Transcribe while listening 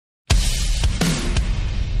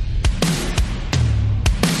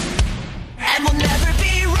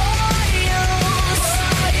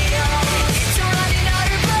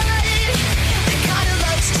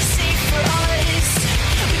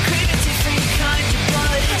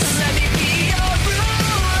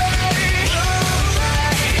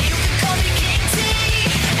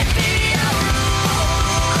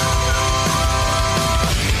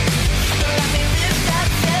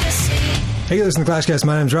Hey, you listen to Clashcast.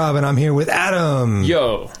 My name's Rob, and I'm here with Adam.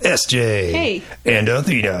 Yo. SJ. Hey. And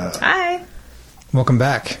Athena. Hi. Welcome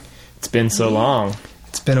back. It's been so long.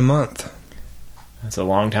 It's been a month. That's a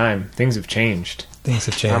long time. Things have changed. Things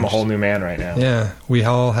have changed. I'm a whole new man right now. Yeah, we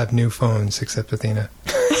all have new phones except Athena.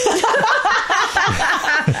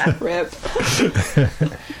 Rip.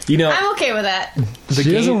 You know, I'm okay with that.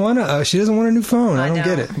 She doesn't want a. She doesn't want a new phone. I don't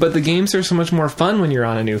get it. but the games are so much more fun when you're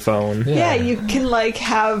on a new phone. Yeah, you can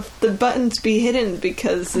have the buttons be hidden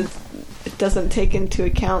because it doesn't take into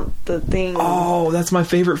account the thing. Oh, that's my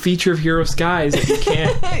favorite feature of Hero Sky is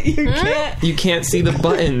that you can't see the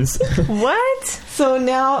buttons. What? So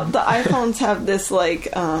now the iPhones have this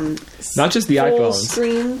not just the full iPhones.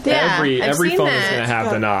 screen. Yeah, every phone is going to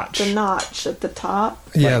have the notch. The notch at the top.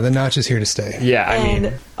 Yeah, the notch is here to stay. Yeah, I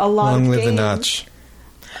mean, a lot long of live games, the notch.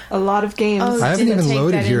 A lot of games. I haven't even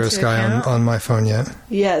loaded Hero Sky on my phone yet.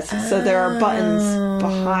 Yes, so there are buttons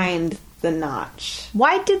behind the notch.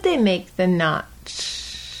 Why did they make the notch?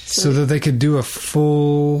 So that they could do a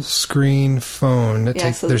full screen phone.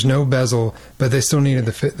 There's no bezel, but they still needed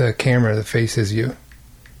the camera that faces you.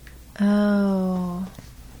 Oh.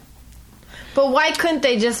 But why couldn't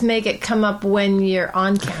they just make it come up when you're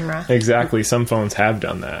on camera? exactly. Some phones have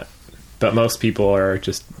done that. But most people are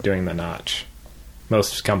just doing the notch.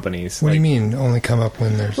 Most companies. What do you mean, only come up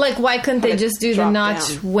when there's... Why couldn't they just do the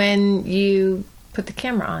notch down when you put the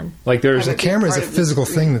camera on? The camera is a physical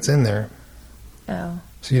thing that's in there. Oh.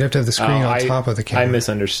 So you'd have to have the screen on top of the camera. I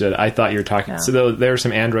misunderstood. I thought you were talking... So there are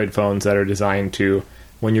some Android phones that are designed to,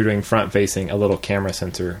 when you're doing front-facing, a little camera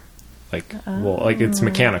sensor. It's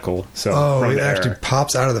mechanical. So it actually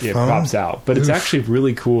pops out of the phone? It pops out. But it's actually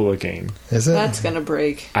really cool looking. Is it? That's going to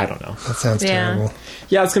break. I don't know. That sounds terrible.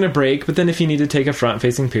 Yeah, it's going to break, but then if you need to take a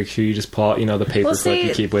front-facing picture, you just pull out, the paper clip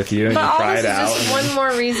you keep with you and you try it out. But just one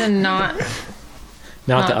more reason not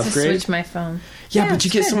to upgrade? to switch my phone. Yeah, but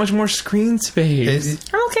you get so much more screen space.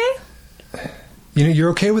 I'm okay. You're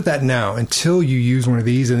okay with that now until you use one of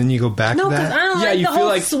these, and then you go back to that. No, because I don't like the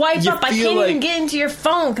whole swipe up. I can't like, even get into your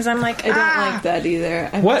phone because I'm like, I don't like that either.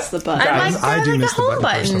 I miss the button. I do miss the button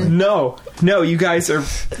personally. No, you guys are...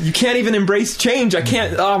 You can't even embrace change. I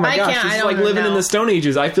can't... Oh my gosh, this is like living in the Stone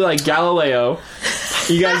Ages. I feel like Galileo.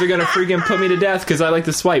 You guys are going to freaking put me to death because I like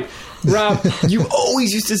to swipe. Rob, you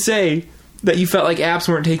always used to say that you felt like apps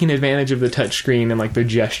weren't taking advantage of the touchscreen and the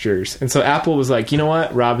gestures. And so Apple was like, you know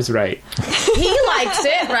what? Rob is right. He likes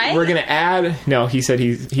it, right? We're going to add... No, he said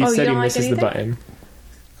he misses the button.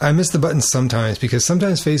 I miss the button sometimes because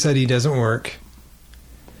sometimes Face ID doesn't work.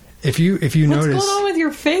 If you notice... What's going on with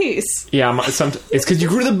your face? Yeah, it's because you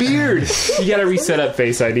grew the beard. You got to reset up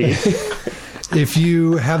Face ID. If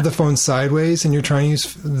you have the phone sideways and you're trying to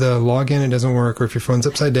use the login, it doesn't work. Or if your phone's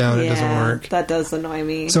upside down, it doesn't work. That does annoy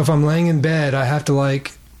me. So if I'm laying in bed, I have to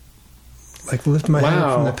lift my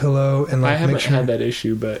head from the pillow and I haven't make sure. had that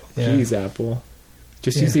issue, but geez, Apple,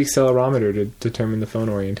 just use the accelerometer to determine the phone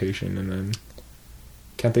orientation, and then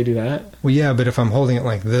can't they do that? Well, yeah, but if I'm holding it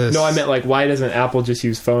like this, no, I meant why doesn't Apple just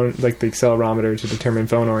use the accelerometer to determine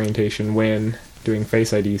phone orientation when doing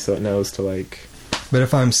Face ID, so it knows to But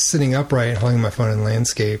if I'm sitting upright and holding my phone in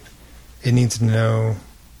landscape, it needs to know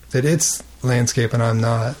that it's landscape and I'm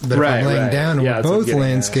not. But if I'm laying down and we're both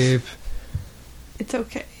landscape... It's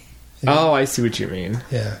okay. Yeah. Oh, I see what you mean.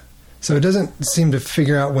 Yeah. So it doesn't seem to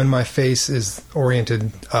figure out when my face is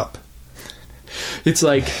oriented up. It's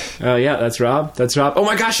like, oh yeah, that's Rob. That's Rob. Oh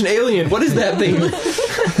my gosh, an alien. What is that thing?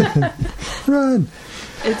 Run.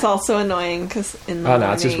 It's also annoying because in the morning,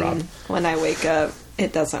 it's just Rob. When I wake up,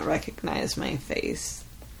 it doesn't recognize my face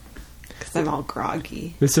because I'm all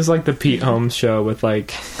groggy. This is like the Pete Holmes show with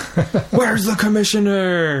where's the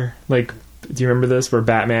commissioner? Do you remember this where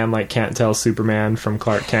Batman can't tell Superman from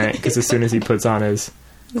Clark Kent because as soon as he puts on his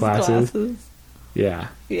glasses. Yeah.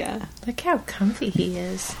 Look how comfy he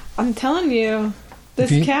is. I'm telling you,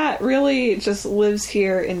 this cat really just lives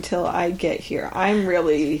here until I get here. I'm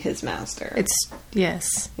really his master.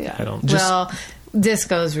 Yes. Yeah. I don't. Well,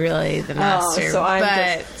 Disco's really the master, so I'm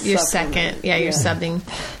but you're second. Yeah, you're subbing.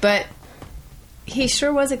 But he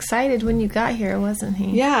sure was excited when you got here, wasn't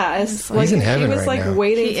he? Yeah, he's in heaven he was right now.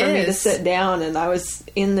 Waiting for me to sit down, and I was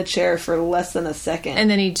in the chair for less than a second. And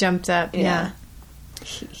then he jumped up. Yeah.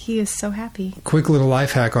 He is so happy. Quick little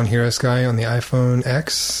life hack on Hero Sky on the iPhone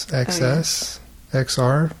X, XS,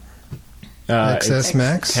 XR, XS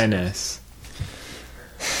Max, 10s.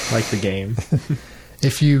 Like the game.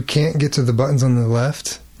 If you can't get to the buttons on the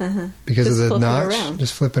left because of the notch,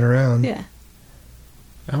 just flip it around. Yeah.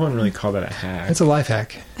 I wouldn't really call that a hack. It's a life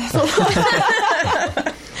hack.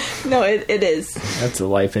 No, it is. That's a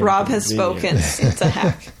life. Rob has spoken. It's a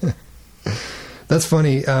hack. That's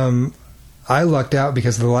funny. I lucked out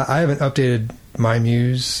because I haven't updated my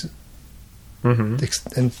Muse, and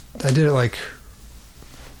I did it like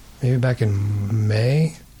maybe back in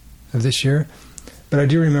May of this year. But I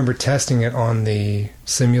do remember testing it on the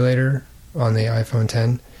simulator on the iPhone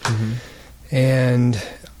 10, and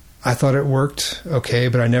I thought it worked okay,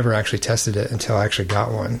 but I never actually tested it until I actually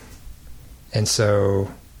got one, and so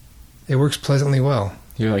it works pleasantly well.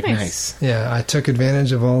 You're like, nice. Yeah, I took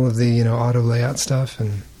advantage of all of the auto layout stuff,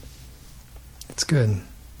 and it's good.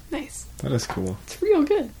 Nice. That is cool. It's real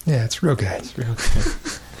good. Yeah, it's real good. It's real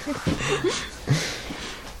good.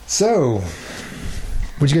 So,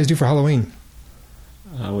 what'd you guys do for Halloween?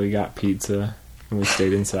 We got pizza and we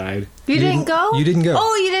stayed inside. You didn't go? You didn't go.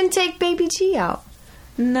 Oh, you didn't take Baby G out.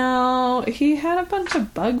 No, he had a bunch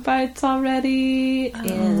of bug bites already,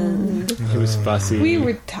 and He was fussy. we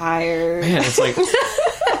were tired. Man, it's like...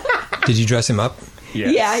 Did you dress him up?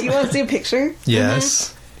 Yes. Yeah, you want to see a picture?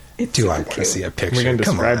 Yes. It's Do I super want to cute. see a picture? We're going to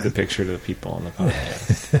Come describe on. the picture to the people on the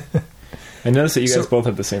podcast. I noticed that you guys both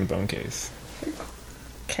have the same phone case.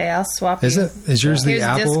 Okay, I'll swap. Is you. it? Is yours the Here's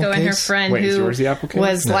Apple Disco case? and her friend Wait, is who yours the Apple case?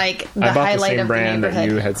 was No. like the I bought the highlight same of the brand that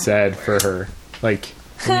neighborhood. you had said for her. Like,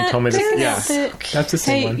 when you told me to... Yeah, that's the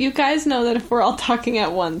same Hey, one. you guys know that if we're all talking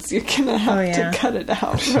at once, you're gonna have to cut it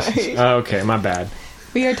out, right? Oh, okay, my bad.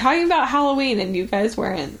 We are talking about Halloween, and you guys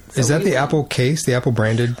weren't. So Is that the went. Apple case? The Apple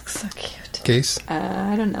branded So cute. case?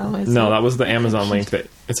 I don't know. No, that was the Amazon link. That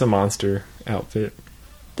it's a monster outfit.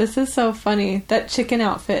 This is so funny. That chicken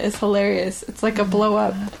outfit is hilarious. It's like a blow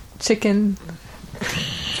up chicken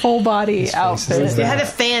full body outfit. is It had a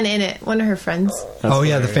fan in it. One of her friends. That's The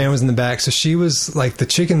hilarious. fan was in the back. So she was like the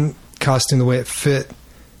chicken costume, the way it fit.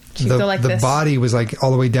 She'd go like the this. body was like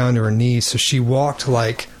all the way down to her knees. So she walked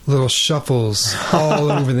like little shuffles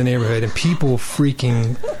all over the neighborhood, and people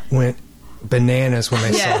freaking went bananas when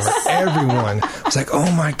they Yes. saw her. Everyone was like,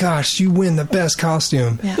 "Oh my gosh, you win the best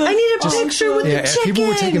costume!" Yeah. I need a picture with Yeah, the chicken. people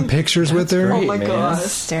were taking pictures with her. Oh my man. gosh,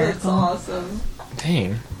 Hysterical. that's awesome.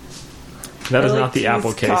 Dang. That is I not like the his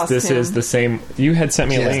Apple case. This costume. is the same. You had sent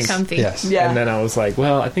me a Yes. link. Comfy. Yes. Yeah. And then I was like,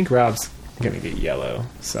 well, I think Rob's going to get yellow.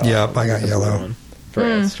 So Yep, I got the yellow. blue one for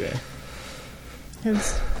SJ.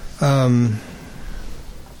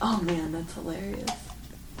 Oh man, that's hilarious.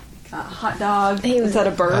 Got a hot dog. He was- Is that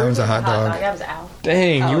a bird? I was a hot dog. That was Al.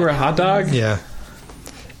 Dang, you were a hot dog? Yeah.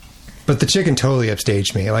 But the chicken totally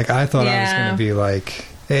upstaged me. Like, I thought I was Yeah. going to be like,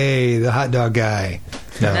 hey, the hot dog guy.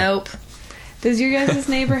 No. Nope. Does your guys'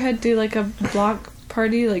 neighborhood do like a block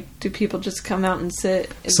party? Like, do people just come out and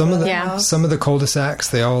sit? In Some of the Yeah. some of the cul-de-sacs,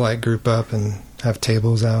 they all like group up and have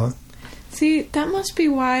tables out. See, that must be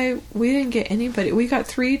why we didn't get anybody. We got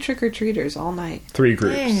 3 trick-or-treaters all night. 3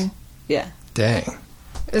 groups. Dang. Yeah. Dang.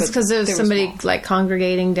 It's because there was They were somebody small. like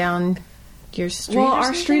congregating down your street. Well, or our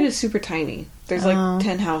something? street is super tiny. There's like Oh.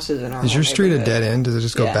 10 houses in our Is whole your street a neighborhood. dead end? Does it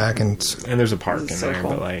just go Yeah. back and... And there's a park in there,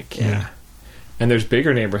 Circle. but like, Yeah. yeah. And there's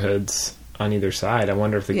bigger neighborhoods on either side. I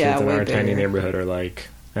wonder if the Yeah, kids in way our tiny bigger. neighborhood are like,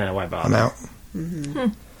 why bother? I'm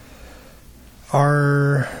out.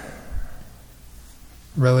 Our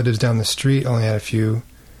relatives down the street only had a few.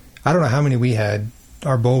 I don't know how many we had.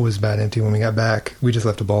 Our bowl was about empty when we got back. We just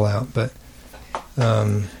left a bowl out, but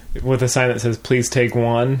With a sign that says, please take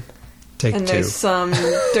one. take And 2. there's some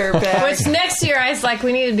dirtbag. Which next year I was like,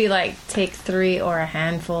 we need to be like, take 3 or a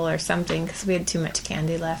handful or something because we had too much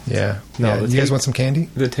candy left. Yeah. No, Yeah. let's You guys take- want some candy?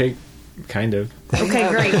 The take, kind of. Okay,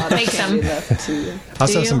 great. Make some. I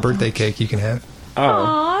also Do have some you? birthday cake you can have. Oh.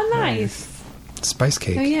 Aw, nice. Spice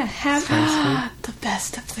cake. Oh yeah, have the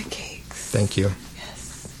best of the cakes. Thank you.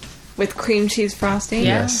 With cream cheese frosting?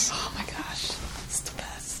 Yeah. Yes. Oh my gosh, it's the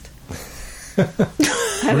best.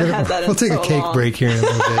 I haven't had that in We'll take so a cake long. break here in a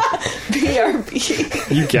little bit.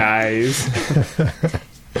 BRB. You guys.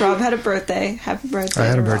 Rob had a birthday. Happy birthday. I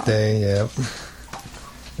had a to Rob. birthday, yep.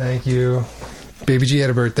 Thank you. Baby G had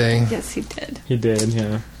a birthday. Yes, he did. He did,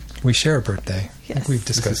 yeah. We share a birthday. I Yes. think we've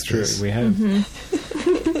This is discussed true. this. We have.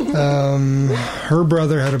 Her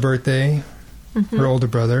brother had a birthday, her older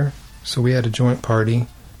brother, so we had a joint party.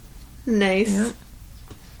 Nice. Yep.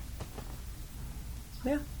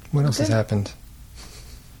 Yeah. What else has Good. happened?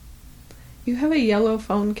 You have a yellow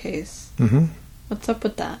phone case. Mm-hmm. What's up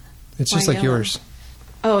with that? It's Why just like yellow? yours.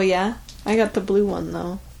 Oh yeah, I got the blue one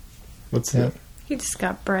though. What's Yeah. that? He just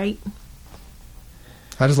got bright.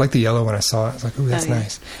 I just like the yellow when I saw it. I was like, ooh, that's Oh, yeah.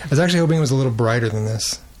 nice. I was actually hoping it was a little brighter than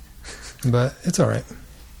this, but it's all right.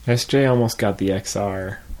 SJ almost got the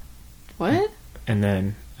XR, What? and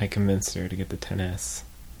then I convinced her to get the 10S.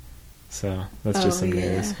 So that's just Oh, some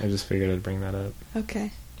yeah. news. I just figured I'd bring that up.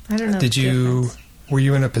 Okay. I don't know. Did the you? difference. Were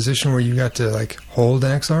you in a position where you got to like hold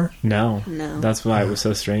an XR? No. No. That's why it was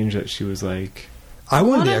so strange that she was like, I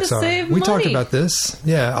wanted the XR. We talked about this.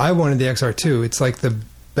 Yeah, I wanted the XR too. It's like the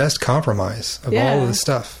best compromise of all of the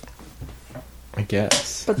stuff. I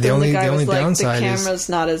guess. But then the guy was like, the camera's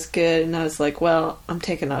not as good. And I was like, well, I'm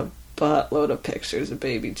taking a buttload of pictures of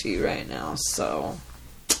baby G right now, so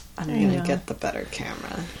I'm going to get the better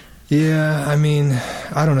camera. Yeah, I mean,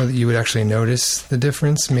 I don't know that you would actually notice the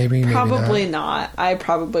difference. Maybe probably not. I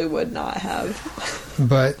probably would not have.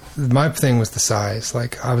 But my thing was the size.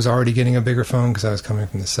 Like, I was already getting a bigger phone because I was coming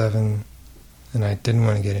from the 7, and I didn't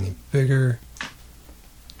want to get any bigger.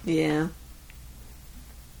 Yeah.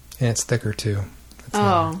 And it's thicker, too.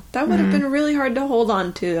 That would have been really hard to hold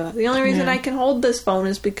on to. The only reason I can hold this phone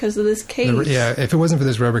is because of this case. If it wasn't for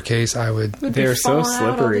this rubber case, I would... They're so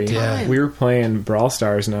slippery. Yeah. We were playing Brawl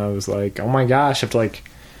Stars, and I was like, oh my gosh, I have to, like,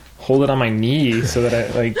 hold it on my knee so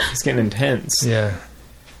that it's getting intense. Yeah.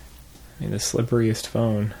 I mean, the slipperiest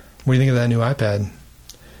phone. What do you think of that new iPad?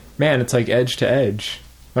 Man, it's like edge to edge.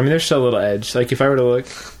 I mean, there's still a little edge. Like, if I were to look,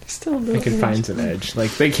 I could find some edge.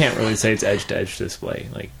 Like, they can't really say it's edge to edge display.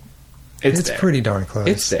 Like, it's pretty darn close.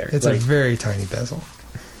 It's there. It's a very tiny bezel.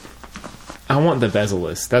 I want the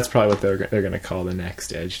bezel-less. That's probably what they're going to call the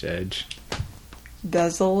next edge to edge.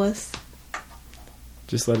 Bezel-less?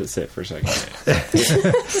 Just let it sit for a second.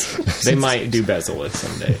 They might do bezel-less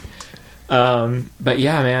someday. But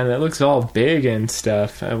yeah, man, it looks all big and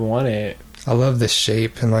stuff. I want it. I love the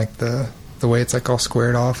shape and like the way it's like all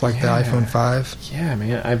squared off like the iPhone 5. Yeah,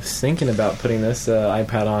 man. I was thinking about putting this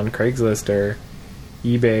iPad on Craigslist or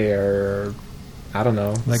eBay or I don't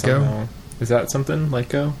know. Letgo? Is that something?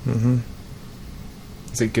 Letgo? Mm-hmm.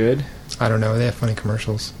 Is it good? I don't know. They have funny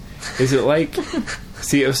commercials. Is it like...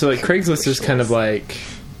 so like Craigslist is kind of like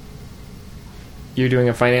you're doing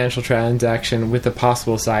a financial transaction with the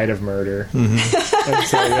possible side of murder. Mm-hmm. And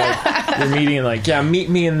so like, you're meeting like, meet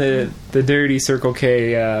me in the dirty Circle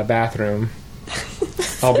K bathroom.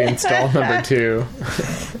 I'll be install number 2.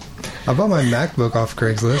 I bought my MacBook off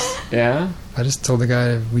Craigslist. Yeah? I just told the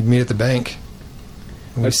guy we'd meet at the bank.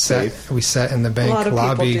 We sat in the bank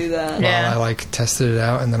lobby do that. while I like tested it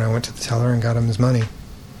out, and then I went to the teller and got him his money.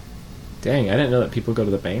 Dang, I didn't know that people go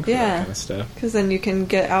to the bank for that kind of stuff. Because then you can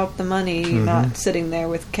get out the money, you're not sitting there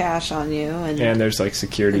with cash on you. And there's like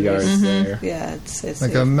security guards there. Yeah, it's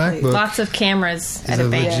like a MacBook. Lots of cameras at a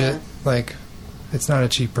bank. Legit, like, it's not a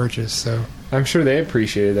cheap purchase, so. I'm sure they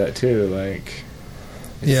appreciated that too, like...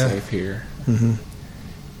 It's safe here. Mm-hmm.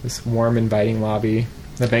 This warm, inviting lobby.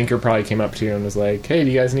 The banker probably came up to you and was like, "Hey,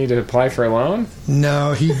 do you guys need to apply for a loan?"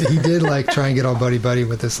 No, he did like try and get all buddy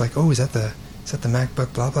with this. Like, is that the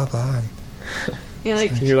MacBook? Blah blah blah. And you're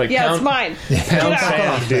like, it's mine. Pound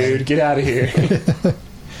sand, dude. Get out of here.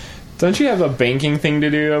 Don't you have a banking thing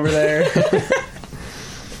to do over there?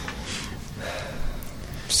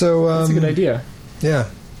 So that's a good idea. Yeah.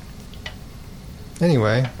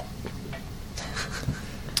 Anyway.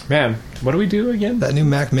 Man, what do we do again? That new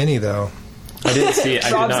Mac Mini, though. I didn't see it.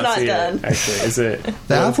 I Rob's did not see done. it. Actually, is it?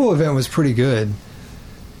 The Apple event was pretty good.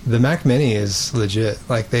 The Mac Mini is legit.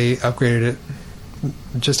 Like, they upgraded it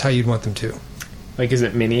just how you'd want them to. Like, is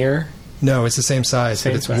it minier? No, it's the same size,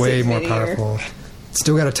 but it's way more powerful. It's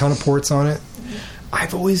still got a ton of ports on it.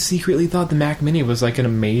 I've always secretly thought the Mac Mini was like an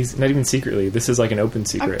amazing... Not even secretly. This is like an open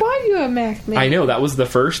secret. I bought you a Mac Mini. I know. That was the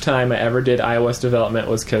first time I ever did iOS development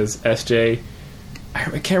was because SJ... I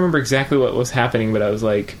can't remember exactly what was happening, but I was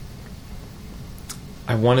like...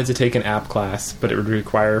 I wanted to take an app class, but it would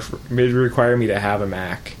require me to have a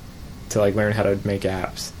Mac to like learn how to make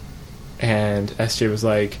apps. And SJ was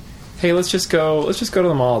like, "Hey, let's just go to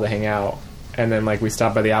the mall to hang out." And then like we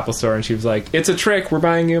stopped by the Apple store, and she was like, "It's a trick. We're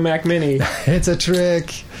buying you a Mac Mini." It's a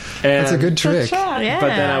trick. And it's a good trick. Yeah. But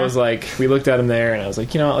then I was like, we looked at them there, and I was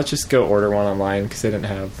like, let's just go order one online because they didn't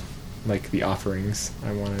have like the offerings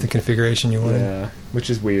I wanted, the configuration you wanted. Yeah, which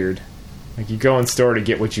is weird. Like you go in store to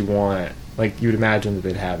get what you want. Like, you would imagine that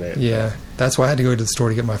they'd have it. Yeah. That's why I had to go to the store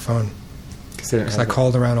to get my phone. Because I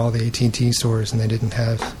called around all the AT&T stores, and they didn't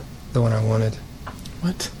have the one I wanted.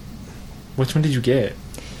 What? Which one did you get?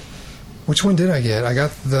 Which one did I get? I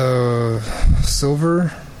got the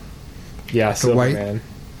silver. Yeah, silver, man.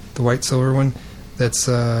 The white silver one. That's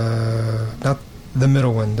not the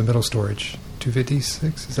middle one, the middle storage.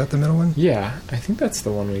 256? Is that the middle one? Yeah, I think that's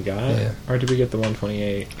the one we got. Yeah. Or did we get the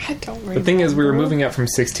 128? I don't remember. The thing is, we were moving up from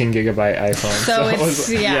 16 gigabyte iPhone. So it's, I was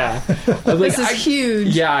like, this is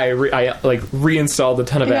huge. Yeah, I like reinstalled a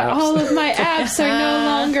ton of apps. All of my apps are no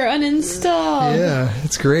longer uninstalled. Yeah,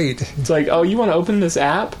 it's great. It's like, you want to open this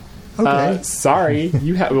app? Okay. Sorry.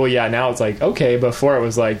 You have. Well, yeah, now it's like, okay. Before it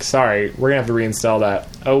was like, sorry, we're going to have to reinstall that.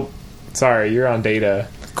 Oh, sorry, you're on data.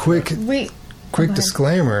 Quick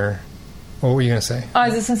disclaimer. What were you going to say? Oh, I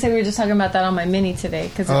was just going to say we were just talking about that on my Mini today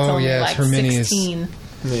because it's only like her 16.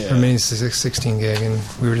 Her Mini is 16 gig, and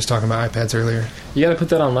we were just talking about iPads earlier. You got to put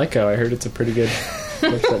that on Lyco. I heard it's a pretty good...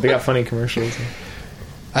 They got funny commercials.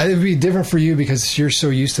 It would be different for you because you're so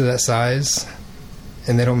used to that size,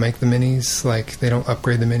 and they don't make the Minis. Like, they don't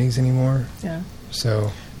upgrade the Minis anymore. Yeah. So...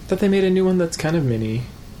 I thought they made a new one that's kind of mini.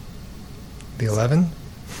 The 11?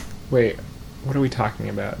 Wait, what are we talking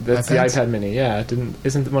about? That's iPads? the iPad Mini. Yeah,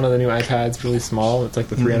 isn't one of the new iPads really small? It's like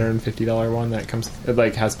the $350 one that comes. It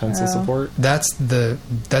like has pencil support. That's the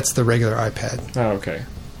regular iPad. Oh, okay.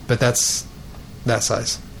 But that's that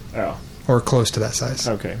size. Oh. Or close to that size.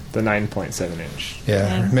 Okay, the 9.7 inch.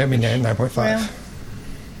 Yeah, maybe 9.5. Well.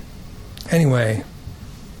 Anyway,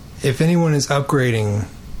 if anyone is upgrading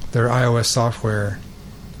their iOS software,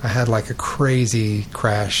 I had like a crazy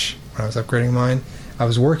crash when I was upgrading mine. I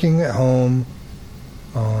was working at home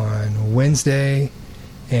on Wednesday,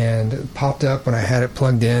 and it popped up when I had it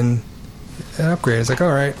plugged in. An upgrade. It's like,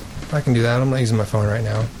 all right, I can do that. I'm not using my phone right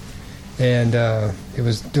now. And it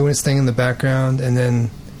was doing its thing in the background, and then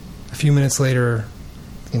a few minutes later,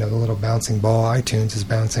 the little bouncing ball, iTunes is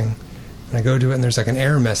bouncing, and I go to it, and there's like an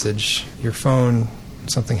error message. Your phone,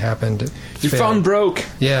 something happened. Your phone broke.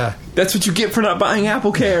 Yeah. That's what you get for not buying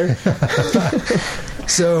Apple Care.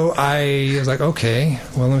 So I was like, okay,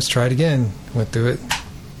 well, let's try it again. Went through it,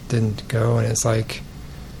 didn't go, and it's like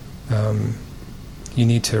you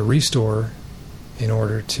need to restore in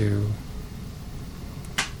order to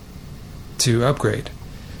upgrade,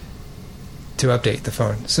 to update the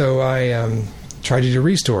phone. So I tried to do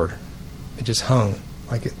restore. It just hung.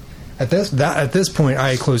 Like it. At this point,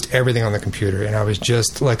 I closed everything on the computer, and I was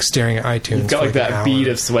just like staring at iTunes. You've got like that bead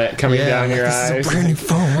of sweat coming down your eyes. This is a brand new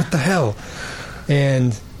phone. What the hell?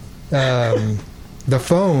 And the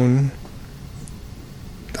phone,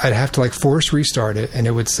 I'd have to like force restart it, and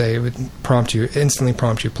it would instantly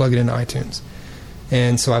prompt you, plug it into iTunes.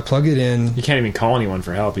 And so I plug it in. You can't even call anyone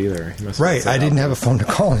for help either. Right, I didn't have a phone to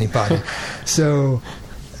call anybody. So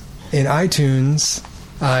in iTunes,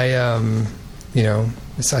 I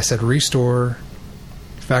said restore,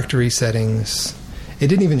 factory settings. It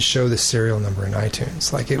didn't even show the serial number in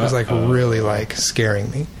iTunes. Like, it was like really like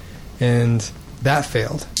scaring me. And that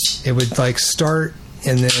failed. It would like start,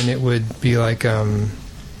 and then it would be like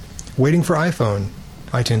waiting for iPhone.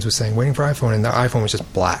 iTunes was saying waiting for iPhone, and the iPhone was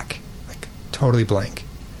just black, like totally blank.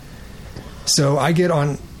 So I get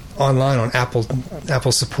online on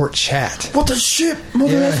Apple support chat. What the shit,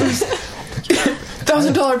 motherfuckers!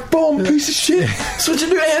 $1,000 boom, piece of shit. Switch it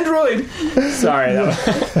to Android. Sorry,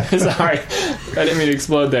 sorry. I didn't mean to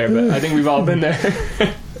explode there, but I think we've all been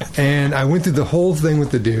there. And I went through the whole thing with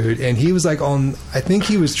the dude, and he was like I think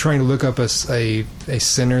he was trying to look up a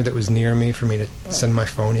center that was near me for me to send my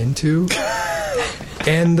phone into.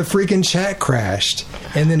 And the freaking chat crashed,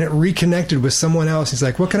 and then it reconnected with someone else. He's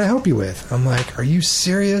like, "What can I help you with?" I'm like, "Are you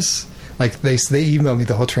serious?" Like, they emailed me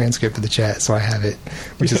the whole transcript of the chat, so I have it,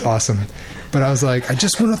 which is awesome. But I was like, I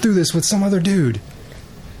just went through this with some other dude.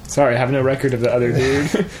 Sorry, I have no record of the other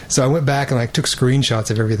dude. So I went back and like took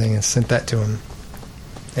screenshots of everything and sent that to him.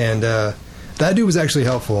 And that dude was actually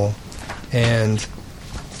helpful, and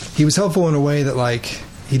he was helpful in a way that like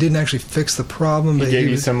he didn't actually fix the problem. But he gave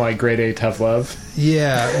you some like grade A tough love.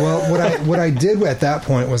 Yeah. Well, what I did at that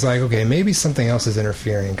point was like, okay, maybe something else is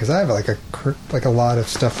interfering, because I have like a lot of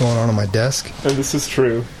stuff going on my desk. And this is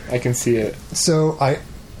true. I can see it. So I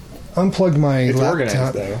unplugged my laptop.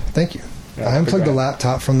 Organized, though. Thank you. Yeah, I unplugged the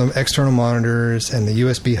laptop from the external monitors and the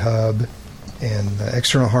USB hub and the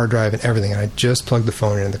external hard drive and everything. And I just plugged the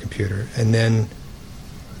phone into the computer, and then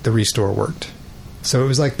the restore worked. So it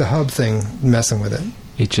was like the hub thing messing with it.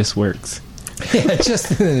 It just works. Yeah, it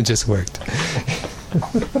just worked.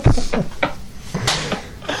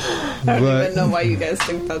 I don't even know why you guys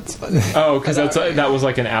think that's funny. Oh, because that was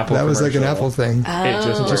like an Apple. That was like an Apple thing. Oh.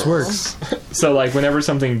 It just works. So like whenever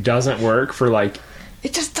something doesn't work for like,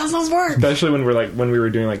 it just doesn't work. Especially when we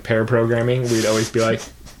were doing like pair programming, we'd always be like,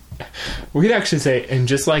 we'd actually say, and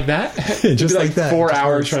just like that, just like that, 4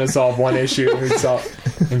 hours trying to solve one issue, and we'd solve,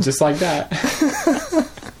 and just like that.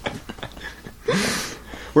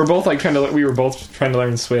 We were both trying to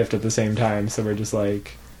learn Swift at the same time, so we're just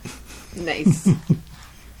like, nice.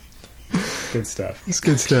 Good stuff. It's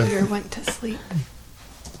good stuff. Computer went to sleep.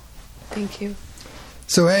 Thank you.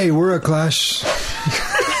 So hey, we're a Clash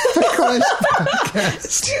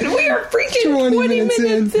podcast. Dude, we are freaking 20 minutes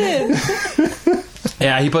in.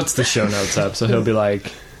 Yeah, he puts the show notes up, so he'll be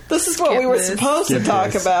like, this is what we were supposed to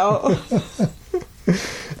talk about.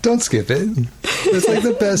 Don't skip it. It's like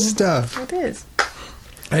the best stuff. It is.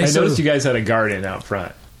 I noticed you guys had a garden out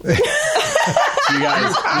front. You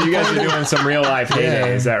guys are doing some real life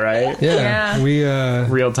heyday, is that right? Yeah. We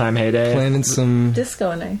real time heyday. Planted some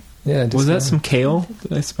disco night. Yeah, was that some kale?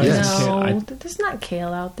 Did I spice No, there's not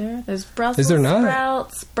kale out there. There's Brussels Is there not?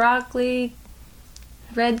 sprouts, broccoli,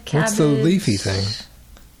 red cabbage. What's the leafy thing?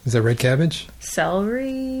 Is that red cabbage?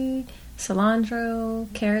 Celery,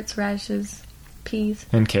 cilantro, carrots, radishes, peas,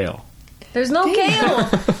 and kale. There's no kale.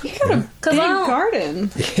 You got a big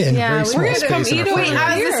garden. Yeah, we're gonna come eat over here.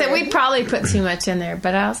 I was gonna say we probably put too much in there,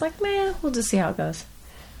 but I was like, man, we'll just see how it goes.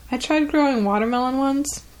 I tried growing watermelon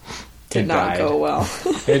once. Did not go well.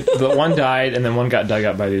 The one died, and then one got dug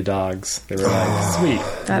up by the dogs. They were like, sweet,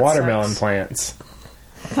 watermelon plants.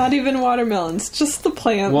 Not even watermelons, just the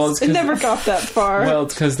plants. Well, it never got that far. Well,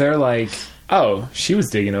 it's because they're like, oh, she was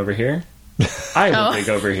digging over here. I will dig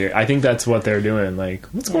over here. I think that's what they're doing. Like,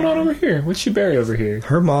 what's going on over here? What'd she bury over here?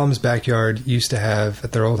 Her mom's backyard used to have,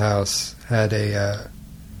 at their old house, had a,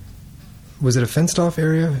 was it a fenced off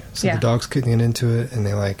area? So the dogs couldn't get into it, and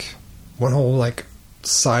they one whole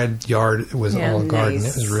side yard was all garden.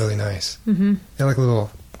 It was really nice. Mm-hmm. They had a little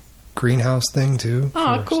greenhouse thing too.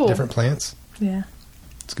 Oh, cool. Different plants. Yeah.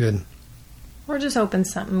 It's good. We're just hoping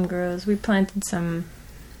something grows. We planted some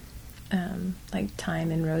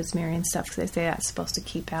thyme and rosemary and stuff because they say that's supposed to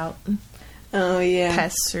keep out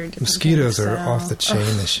pests or different mosquitoes things, are off the chain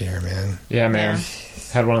this year, man. Yeah, man.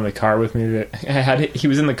 Had one in the car with me. He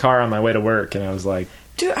was in the car on my way to work, and I was like,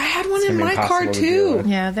 dude, I had one in my car too.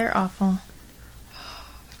 Yeah, they're awful.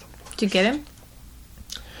 Did you get him?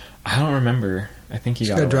 I don't remember. I think you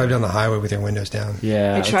got to drive down the highway with your windows down.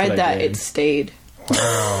 Yeah, I tried that. It stayed.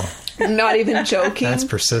 Wow. I'm not even joking. That's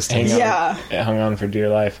persistent. Yeah. It hung on for dear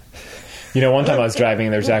life. One time I was driving,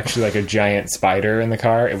 and there's actually a giant spider in the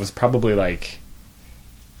car. It was probably like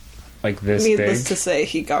this big. Needless to say,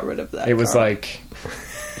 he got rid of that. It was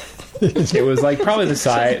it was probably the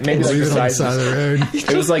size, maybe the size of the road.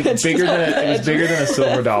 It was bigger than a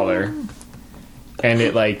silver dollar. And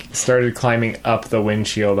it started climbing up the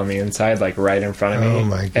windshield on the inside, right in front of me. Oh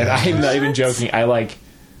my god! And I'm not even joking. I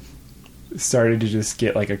started to just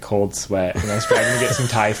get a cold sweat, and I was trying to get some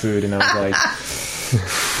Thai food, and I was like,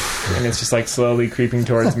 and it's just slowly creeping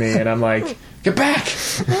towards me, and I'm like, get back!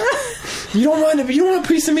 You don't want a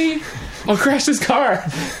piece of me? I'll crash this car.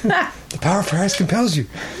 The power of Christ compels you.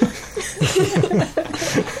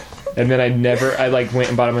 And then I went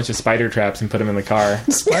and bought a bunch of spider traps and put them in the car.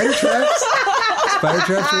 Spider traps? Spider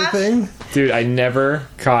traps are a thing? Dude, I never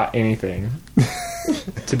caught anything.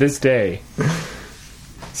 To this day.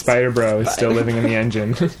 Spider Bro is still living in the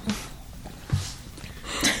engine.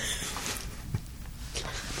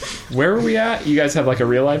 Where were we at? You guys have a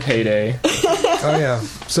real life heyday. Oh yeah.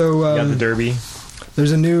 So you got the derby.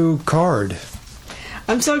 There's a new card.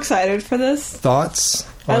 I'm so excited for this. Thoughts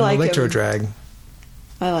on Electro Drag?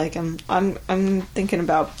 I like him. I'm thinking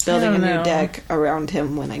about building a new deck around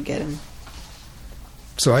him when I get him.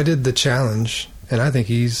 So I did the challenge, and I think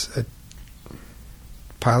he's a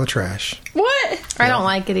pile of trash. What? I don't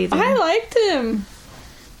like it either. I liked him.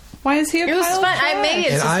 Why is he a pile of trash? I made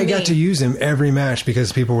it. And I got to use him every match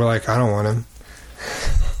because people were like, I don't want him.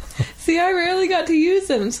 See, I rarely got to use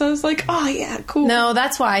him, so I was like, oh yeah, cool. No,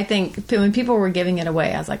 that's why I think when people were giving it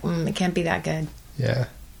away, I was like, it can't be that good. Yeah.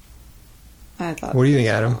 I thought. What do you think,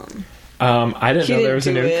 Adam? I didn't know there was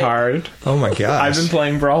a new card. Oh my gosh. I've been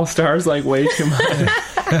playing Brawl Stars way too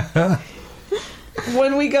much.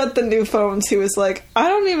 When we got the new phones, he was like, I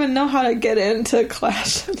don't even know how to get into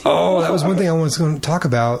Clash anymore. Oh, that was one thing I was going to talk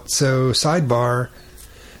about. So, sidebar,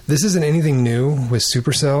 this isn't anything new with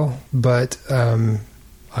Supercell, but,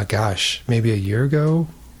 gosh, maybe a year ago,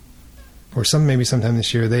 or maybe sometime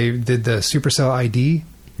this year, they did the Supercell ID.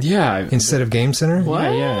 Yeah. Instead of Game Center.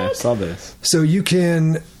 What? Yeah, I saw this. So you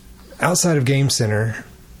can, outside of Game Center,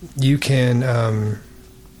 you can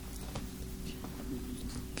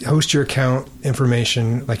host your account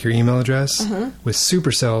information, like your email address, with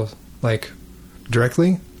Supercell,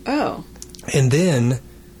 directly. Oh. And then,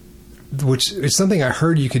 which is something I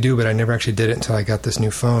heard you could do, but I never actually did it until I got this new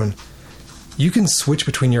phone. You can switch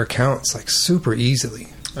between your accounts super easily.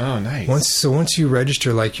 Oh, nice. Once you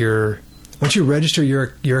register Once you register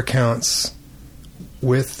your accounts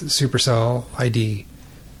with Supercell ID,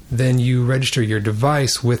 then you register your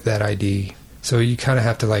device with that ID. So you kind of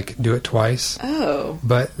have to do it twice. Oh.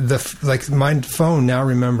 But my phone now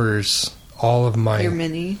remembers all of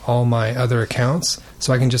all my other accounts,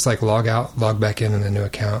 so I can just log out, log back in a new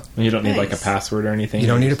account. And you don't need a password or anything. You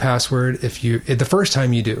don't need a password the first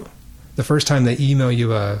time you do. The first time they email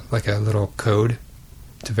you a little code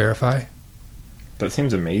to verify. That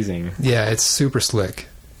seems amazing. Yeah, it's super slick,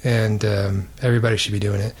 and everybody should be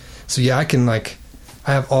doing it. So yeah, I can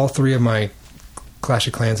I have all 3 of my Clash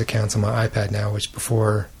of Clans accounts on my iPad now, which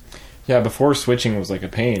before... Yeah, before switching was like a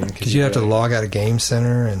pain. Because you have to log out of Game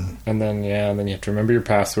Center and then you have to remember your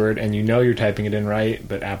password, and you're typing it in right,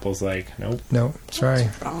 but Apple's like, nope, sorry.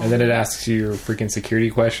 And then it asks you your freaking security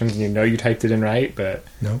questions, and you typed it in right, but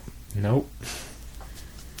nope.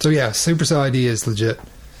 So yeah, Supercell ID is legit.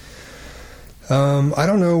 I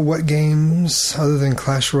don't know what games other than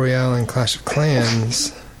Clash Royale and Clash of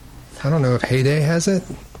Clans. I don't know if Heyday has it.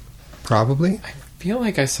 Probably. I feel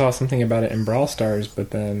like I saw something about it in Brawl Stars, but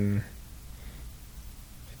then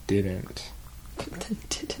didn't.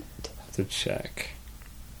 Have to check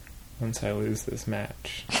once I lose this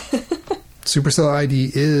match. Supercell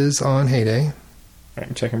ID is on Heyday.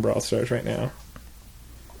 I'm checking Brawl Stars right now,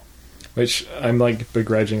 which I'm like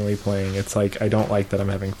begrudgingly playing. It's like I don't like that I'm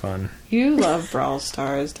having fun. You love Brawl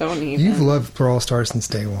Stars, don't you? You've loved Brawl Stars since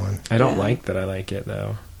day one. I don't like that I like it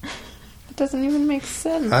though. It doesn't even make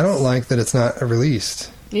sense. I don't like that it's not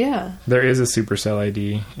released. Yeah. There is a Supercell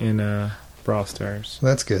ID in Brawl Stars.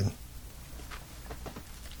 Well, that's good.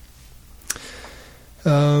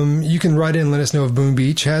 You can write in and let us know if Boom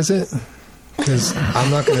Beach has it, because I'm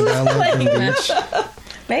not going to download Boom Beach.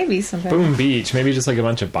 Maybe something. Boom Beach. Maybe just like a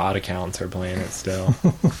bunch of bot accounts are playing it still.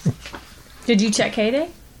 Did you check Heyday?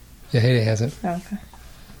 Yeah, Heyday has it. Oh, okay.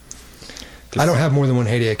 I don't have more than one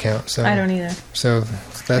Heyday account, so I don't either. So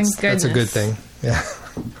that's a good thing. Yeah.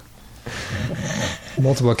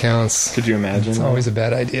 Multiple accounts. Could you imagine? It's always a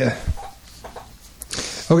bad idea.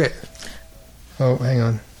 Okay. Oh, hang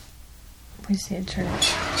on. We just need to turn it.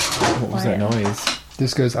 What was that noise?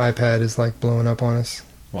 Disco's iPad is like blowing up on us.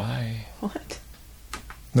 Why? What?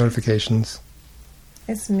 Notifications.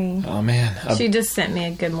 It's me. Oh man. She just sent me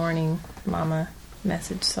a good morning mama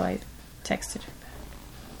message, so I texted her.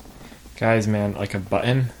 Guys, man, like a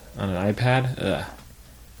button on an iPad? Ugh.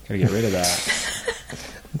 Gotta get rid of that.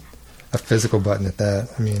 A physical button at that.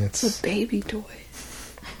 I mean, it's a baby toy.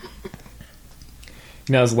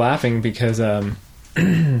 You know, I was laughing because the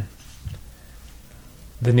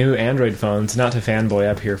new Android phones, not to fanboy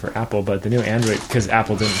up here for Apple, but the new Android, because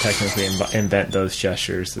Apple didn't technically invent those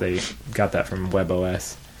gestures. They got that from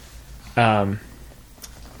WebOS.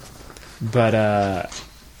 But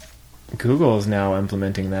Google is now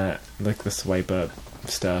implementing that, like the swipe up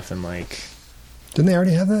stuff, and like... Didn't they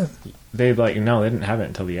already have that? They didn't have it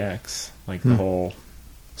until the X. Like the whole...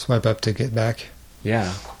 Swipe up to get back?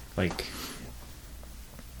 Yeah. Like...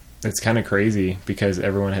 It's kind of crazy because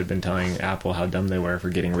everyone had been telling Apple how dumb they were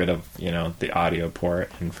for getting rid of, the audio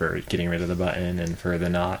port and for getting rid of the button and for the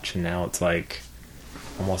notch, and now it's like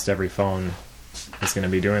almost every phone is going to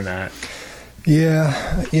be doing that.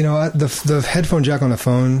 Yeah, the headphone jack on the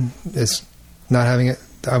phone is not having it.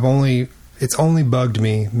 It's only bugged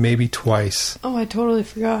me maybe twice. Oh, I totally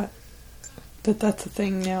forgot that that's a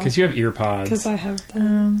thing now. Because you have earpods. Because I have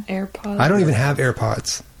AirPods. I don't even have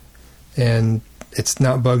AirPods, and it's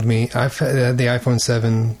not bugged me. I've had the iPhone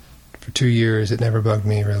 7 for 2 years. It never bugged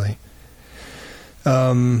me, really.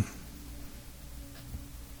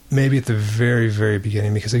 Maybe at the very, very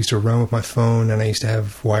beginning, because I used to run with my phone, and I used to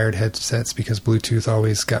have wired headsets because Bluetooth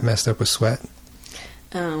always got messed up with sweat.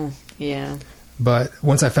 Oh, yeah. But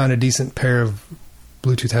once I found a decent pair of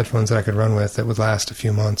Bluetooth headphones that I could run with that would last a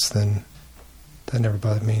few months, then that never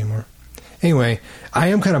bothered me anymore. Anyway, I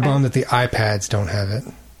am kind of bummed that the iPads don't have it.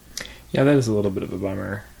 Yeah, that is a little bit of a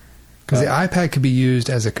bummer. Because the iPad could be used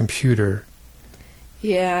as a computer.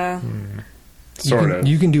 Yeah. Sort of.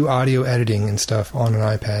 You can do audio editing and stuff on an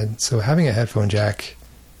iPad, so having a headphone jack...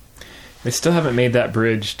 They still haven't made that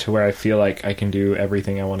bridge to where I feel like I can do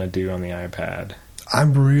everything I want to do on the iPad.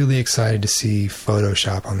 I'm really excited to see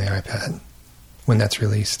Photoshop on the iPad when that's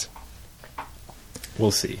released.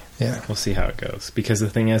 We'll see. Yeah. We'll see how it goes. Because the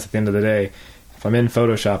thing is, at the end of the day, if I'm in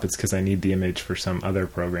Photoshop, it's because I need the image for some other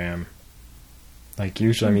program. Like,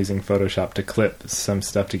 usually I'm using Photoshop to clip some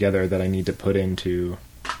stuff together that I need to put into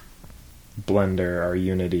Blender or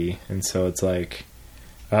Unity. And so it's like,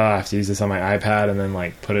 I have to use this on my iPad and then,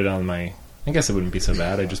 like, put it on my... I guess it wouldn't be so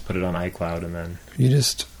bad. I just put it on iCloud and then... You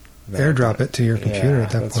just airdrop it to your computer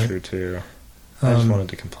at that point. That's true, too. I just wanted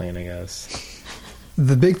to complain, I guess.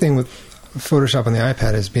 The big thing with Photoshop on the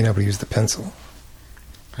iPad is being able to use the pencil.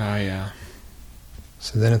 Oh, yeah.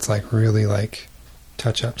 So then it's like really like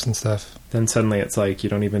touch-ups and stuff. Then suddenly it's like you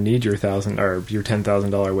don't even need your $10,000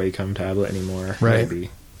 Wacom tablet anymore. Right.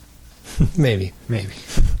 Maybe. Maybe.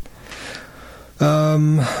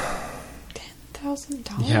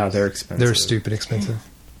 $10,000? Yeah, they're expensive. They're stupid expensive.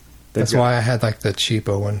 That's why I had like the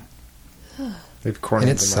cheapo one. They've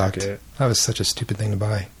cornered the market. That was such a stupid thing to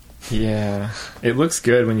buy. Yeah. It looks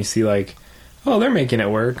good when you see like Oh, they're making it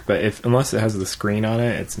work, but unless it has the screen on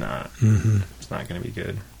it, it's not. Mm-hmm. It's not going to be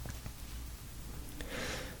good.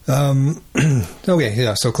 Okay,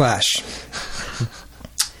 yeah. So Clash.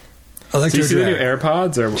 Electro Drag. Do you see the new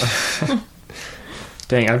AirPods? Or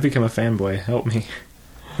dang, I've become a fanboy. Help me.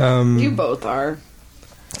 You both are.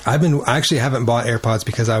 I actually haven't bought AirPods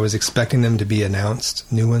because I was expecting them to be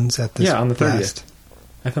announced, new ones at this. Yeah, on the 30th.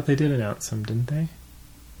 I thought they did announce them, didn't they?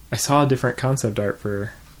 I saw a different concept art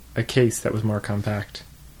for a case that was more compact.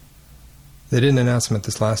 They didn't announce them at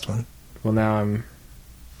this last one. Well,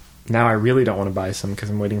 now I really don't want to buy some because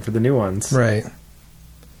I'm waiting for the new ones. Right.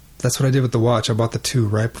 That's what I did with the watch. I bought the 2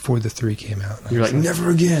 right before the 3 came out. You're like, never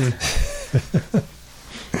again.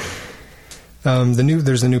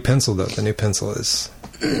 There's a new pencil though. The new pencil is.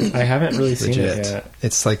 I haven't really seen it yet.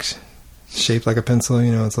 It's like shaped like a pencil.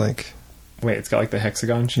 It's like. Wait, it's got like the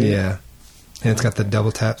hexagon shape. Yeah, and it's got the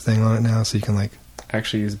double tap thing on it now, so you can like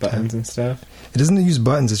actually use buttons and stuff. It doesn't use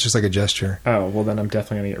buttons. It's just like a gesture. Oh well, then I'm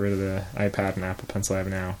definitely gonna get rid of the iPad and Apple Pencil I have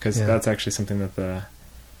now because that's actually something that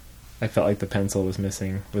I felt like the pencil was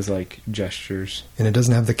missing was like gestures. And it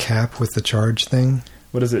doesn't have the cap with the charge thing.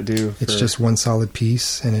 What does it do? It's just one solid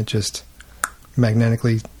piece, and it just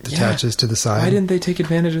magnetically detaches to the side. Why didn't they take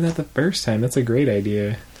advantage of that the first time? That's a great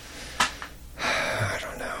idea.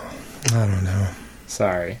 I don't know.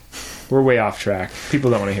 Sorry. We're way off track.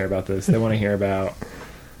 People don't want to hear about this. They want to hear about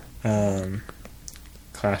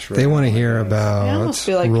Clash Royale. They want to hear about I almost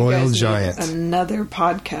feel like Royal you guys Giant. Need another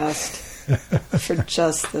podcast for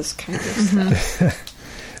just this kind of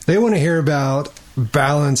stuff. They want to hear about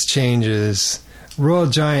balance changes. Royal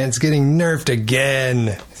Giant's getting nerfed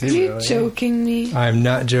again. Are you joking me? I'm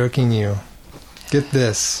not joking you. Get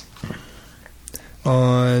this.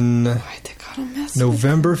 On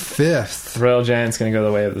November 5th. Royal Giant's going to go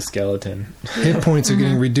the way of the skeleton. Hit points are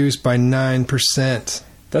getting reduced by 9%.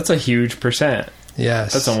 That's a huge percent.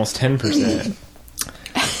 Yes. That's almost 10%.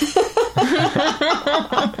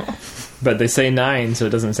 But they say 9, so it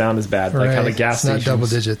doesn't sound as bad. Right. Like how the gas stations... It's not double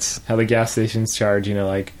digits. How the gas stations charge,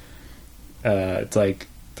 like... it's like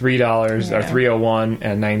 $3 or $3.01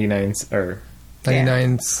 and 99 or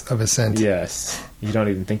 99th of a cent. Yes. You don't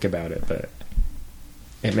even think about it, but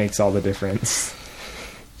it makes all the difference.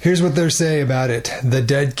 Here's what they say about it. The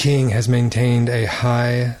Dead King has maintained a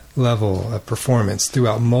high level of performance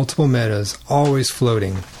throughout multiple metas, always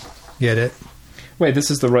floating. Get it? Wait,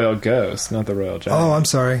 this is the Royal Ghost, not the Royal Giant. Oh, I'm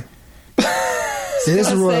sorry. It is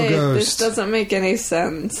the Royal Ghost. This doesn't make any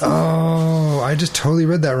sense. Oh, I just totally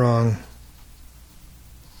read that wrong.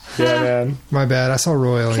 Yeah, man. My bad. I saw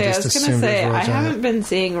Royal and just I was assumed gonna say, it was Royal I Giant. haven't been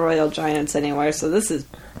seeing Royal Giants anywhere, so this is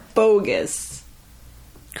bogus.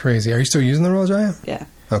 Crazy. Are you still using the Royal Giant? Yeah.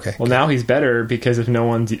 Okay. Well, now he's better because if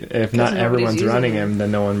not everyone's running him,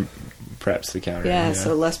 then no one preps the counter. Yeah,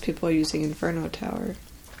 so less people are using Inferno Tower.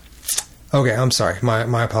 Okay, I'm sorry.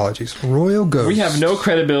 My apologies. Royal Ghost. We have no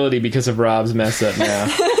credibility because of Rob's mess up now.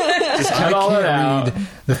 Just cut all that out. Read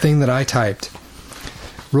the thing that I typed.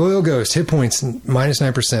 Royal Ghost, hit points minus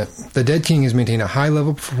 9%. The Dead King has maintained a high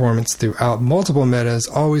level of performance throughout multiple metas,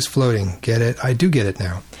 always floating. Get it? I do get it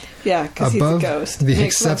now. Yeah, because he's a ghost. The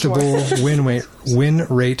acceptable win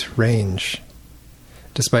rate range.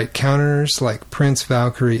 Despite counters like Prince,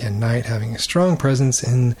 Valkyrie, and Knight having a strong presence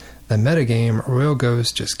in the metagame, Royal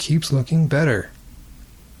Ghost just keeps looking better.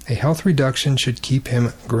 A health reduction should keep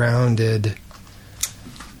him grounded.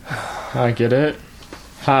 I get it.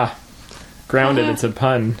 Ha. Grounded, it's a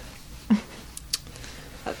pun.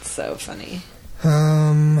 That's so funny.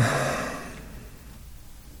 I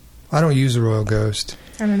don't use the Royal Ghost.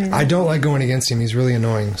 I don't like going against him. He's really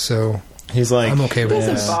annoying, so he's like, I'm okay with it.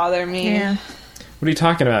 Doesn't bother me. Yeah. What are you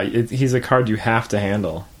talking about? He's a card you have to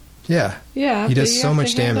handle. Yeah. Yeah, he does so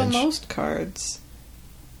much damage. Most cards.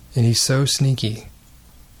 And he's so sneaky.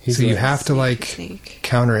 So you have to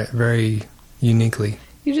counter it very uniquely.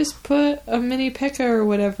 You just put a mini P.E.K.K.A. or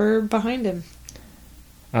whatever behind him.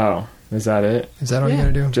 Oh, is that it? Is that all you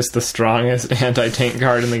gotta do? Just the strongest anti-tank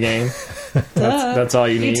card in the game? That's all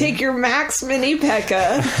you need? You take your max mini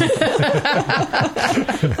P.E.K.K.A.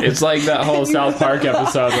 It's like that whole South Park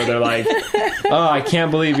episode where they're like, oh, I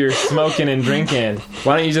can't believe you're smoking and drinking.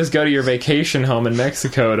 Why don't you just go to your vacation home in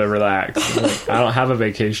Mexico to relax? Like, I don't have a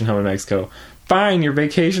vacation home in Mexico. Fine, your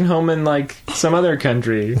vacation home in some other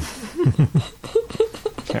country.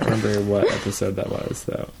 Can't remember what episode that was,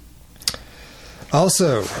 though.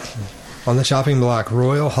 Also, on the chopping block,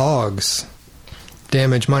 Royal Hogs.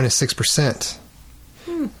 Damage minus 6%.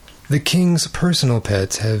 The king's personal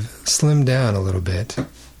pets have slimmed down a little bit.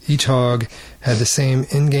 Each hog had the same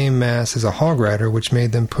in-game mass as a hog rider, which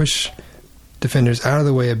made them push defenders out of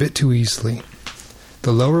the way a bit too easily.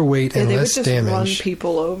 The lower weight and less would just damage run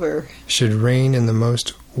people over. should reign in the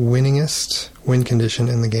most winningest win condition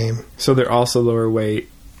in the game. So they're also lower weight,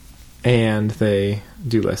 and they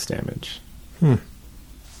do less damage. Well,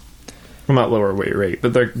 not lower weight rate,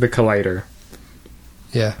 but the collider.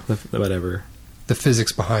 Yeah. Whatever. The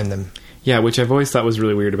physics behind them. Yeah, which I've always thought was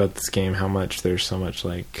really weird about this game, how much there's so much,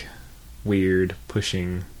 like, weird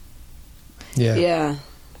pushing. Yeah. Yeah.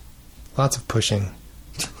 Lots of pushing.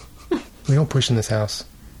 We don't push in this house.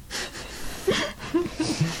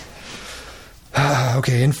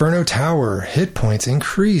 Okay, Inferno Tower. Hit points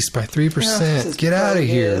increased by 3%. Get out of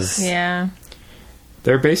here. Yeah.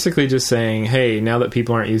 They're basically just saying, hey, now that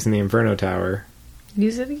people aren't using the Inferno Tower,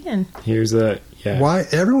 use it again. Here's a... Yeah. Why?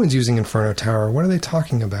 Everyone's using Inferno Tower. What are they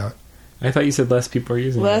talking about? I thought you said less people are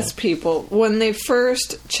using it. Less people. When they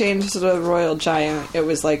first changed the Royal Giant, it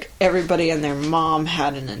was like everybody and their mom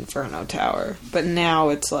had an Inferno Tower. But now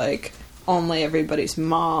it's like only everybody's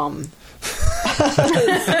mom.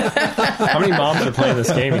 How many moms are playing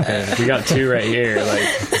this game, you think? We got 2 right here.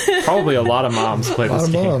 Like, probably a lot of moms play this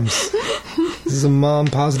game. A lot of moms. This is a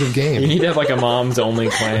mom-positive game. You need to have, like, a moms-only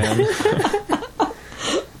clan.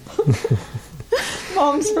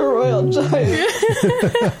 Moms for Royal Giant.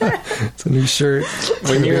 It's a new shirt.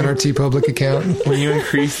 When you're on our T-Public account. When you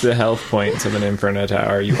increase the health points of an Inferno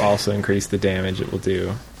Tower, you also increase the damage it will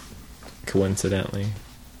do. Coincidentally.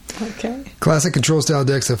 Okay. Classic control style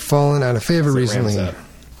decks have fallen out of favor recently.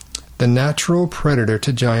 The natural predator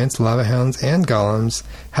to giants, lava hounds, and golems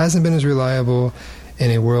hasn't been as reliable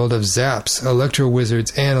in a world of zaps, electro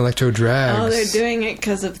wizards, and electro drags. Oh, they're doing it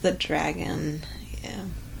because of the dragon. Yeah.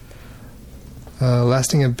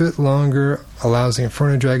 Lasting a bit longer allows the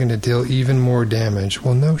Inferno Dragon to deal even more damage.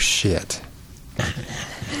 Well, no shit.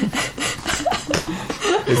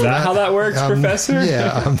 Is that how that works, Professor?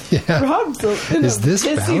 Yeah. Rob's in Is this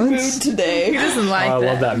busy balance? mood today. He doesn't like that. I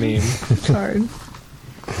love that meme. It's hard.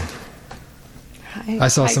 I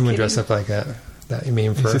saw someone dress up like that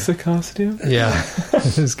meme for... Is this a costume? Yeah.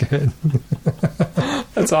 It is good.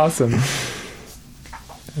 That's awesome.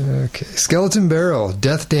 Okay. Skeleton Barrel.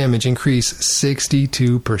 Death damage increase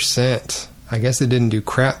 62%. I guess it didn't do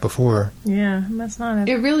crap before. Yeah, must not have.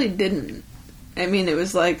 It really didn't. I mean, it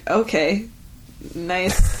was like, okay,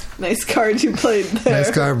 nice card you played there.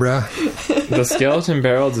 Nice card, bruh. The Skeleton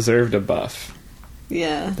Barrel deserved a buff.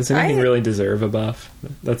 Yeah. Does anything really deserve a buff?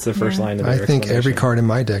 That's the first line of their I think every explanation. card in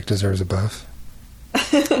my deck deserves a buff.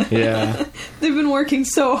 Yeah. They've been working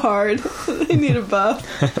so hard. They need a buff.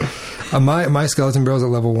 My Skeleton Barrel's at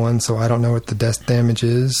level 1, so I don't know what the death damage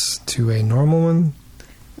is to a normal one.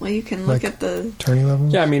 Well, you can look at the tourney level.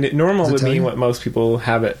 Yeah, I mean, normal would mean you? what most people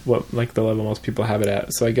have it, like the level most people have it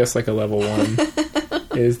at. So I guess like a level 1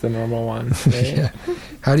 is the normal one. Right? Yeah.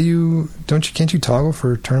 How do you? Can't you toggle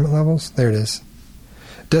for tournament levels? There it is.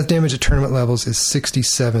 Death damage at tournament levels is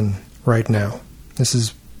 67 right now. This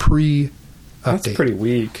is pre-update. That's pretty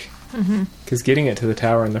weak. Because getting it to the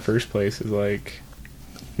tower in the first place is like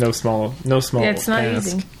no small. Yeah, it's not task.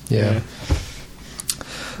 easy. Yeah.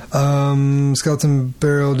 Skeleton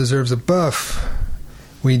Barrel deserves a buff.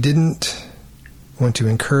 We didn't want to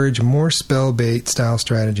encourage more spell bait style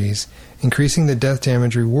strategies. Increasing the death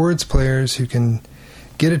damage rewards players who can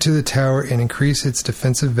get it to the tower and increase its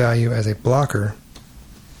defensive value as a blocker.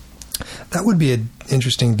 That would be an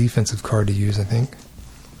interesting defensive card to use, I think.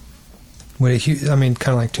 Kind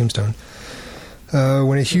of like Tombstone.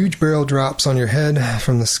 When a huge barrel drops on your head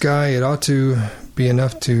from the sky, it ought to be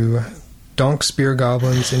enough to donk spear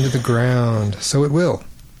goblins into the ground. So it will.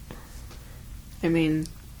 I mean,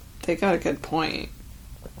 they got a good point.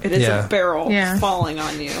 It is a barrel falling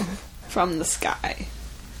on you from the sky.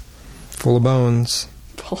 Full of bones.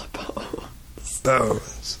 Full of bones.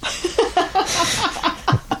 Bones.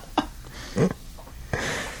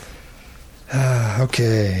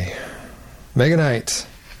 Okay. Mega Knight.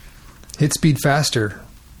 Hit speed faster.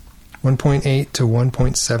 1.8 to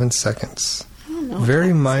 1.7 seconds. I don't know.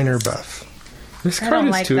 Very minor buff. This card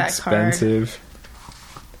is too expensive.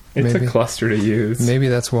 It's a cluster to use. Maybe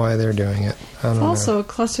that's why they're doing it. I don't know. Also a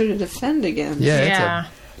cluster to defend against. Yeah.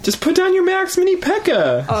 Just put down your Max Mini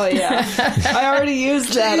P.E.K.K.A. Oh, yeah. I already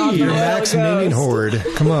used that on the Your Max Minion Horde.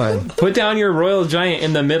 Come on. Put down your Royal Giant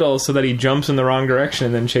in the middle so that he jumps in the wrong direction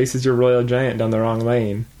and then chases your Royal Giant down the wrong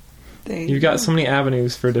lane. You've got so many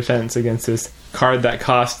avenues for defense against this card that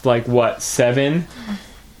cost, like, what, 7?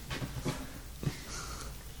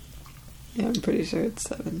 Yeah, I'm pretty sure it's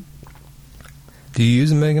 7. Do you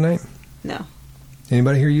use a Mega Knight? No.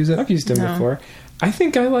 Anybody here use it? I've used him before. I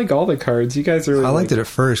think I like all the cards. You guys are. I liked it at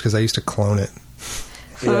first because I used to clone it.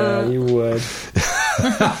 Yeah, you would.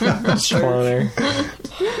 Cloner.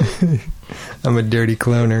 I'm a dirty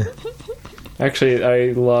cloner. Actually,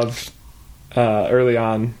 I loved early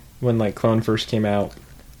on when like Clone first came out.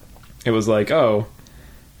 It was like, oh,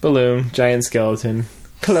 balloon, giant skeleton,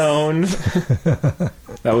 clone.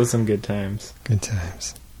 That was some good times. Good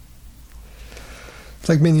times. It's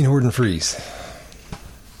like Minion, Horde, and Freeze.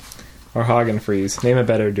 Or Hog and Freeze. Name a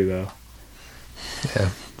better duo. Yeah.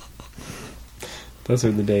 Those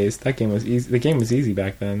were the days. That game was easy. The game was easy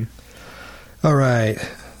back then. All right.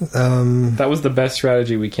 That was the best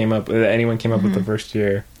strategy anyone came up with the first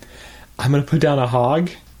year. I'm going to put down a hog,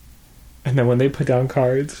 and then when they put down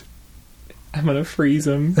cards, I'm going to freeze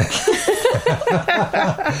them.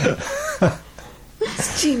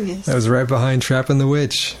 It's genius. That was right behind Trapping the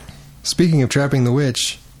Witch. Speaking of Trapping the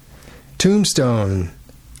Witch, Tombstone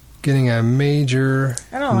getting a major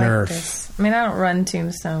I don't nerf. like this. I mean, I don't run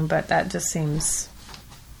Tombstone, but that just seems...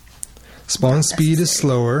 Spawn speed is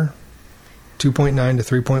slower, 2.9 to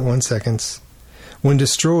 3.1 seconds. When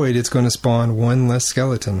destroyed, it's going to spawn one less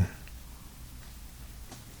skeleton.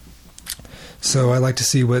 So I'd like to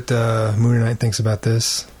see what Moon Knight thinks about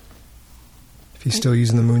this. If he's still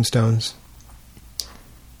using the Moonstones.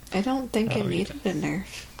 I don't think it needed a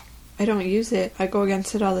nerf. I don't use it. I go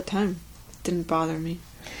against it all the time. It didn't bother me.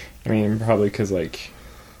 I mean, probably because, like,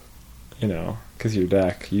 because your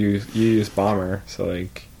deck, you use Bomber, so,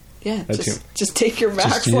 like... Yeah, just take your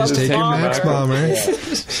max level bomber. Take your max bomber. Yeah.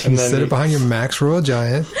 And then set it behind your max royal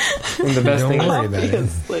giant. And the best thing don't worry about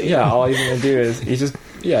it. Yeah, all you're going to do is you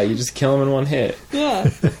just kill him in one hit.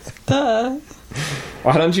 Yeah. Duh.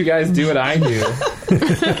 Why don't you guys do what I do?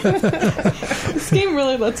 This game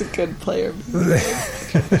really lets a good player be.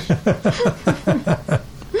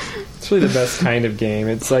 It's really the best kind of game.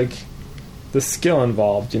 It's like the skill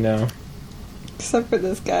involved, Except for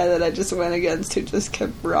this guy that I just went against who just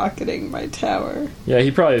kept rocketing my tower. Yeah, he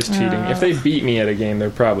probably is cheating. If they beat me at a game, they're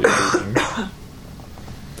probably cheating.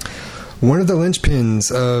 One of the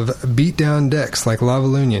linchpins of beatdown decks like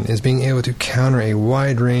Lavalunion is being able to counter a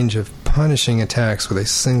wide range of punishing attacks with a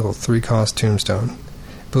single 3-cost Tombstone.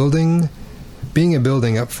 Being a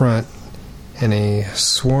building up front and a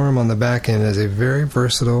swarm on the back end is very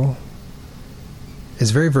versatile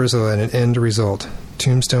and an end result.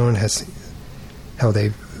 Tombstone has held a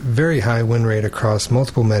very high win rate across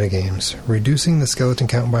multiple metagames. Reducing the skeleton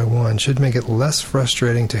count by 1 should make it less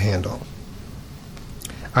frustrating to handle.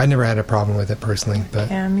 I never had a problem with it personally,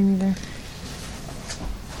 but yeah, me neither.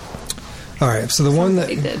 All right, so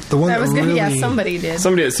somebody did. Somebody did.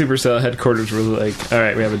 Somebody at Supercell headquarters was like, "All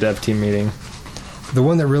right, we have a dev team meeting." The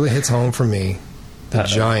one that really hits home for me, the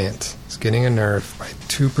Giant, is getting a nerf by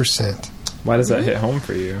 2%. Why does that hit home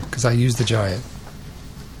for you? Because I used the Giant.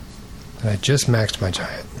 And I just maxed my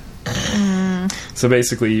Giant. So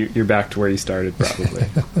basically, you're back to where you started, probably.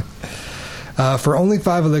 For only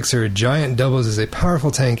 5 elixir, Giant doubles as a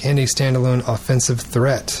powerful tank and a standalone offensive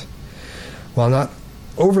threat. While not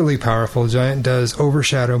overly powerful, Giant does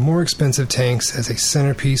overshadow more expensive tanks as a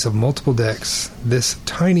centerpiece of multiple decks. This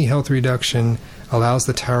tiny health reduction allows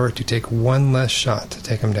the tower to take one less shot to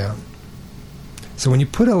take them down. So when you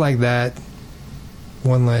put it like that,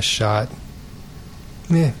 one less shot,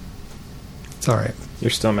 it's alright.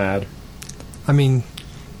 You're still mad. I mean,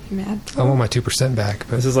 mad. I want my 2% back.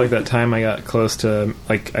 But this is like that time I got close to,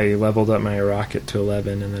 like, I leveled up my rocket to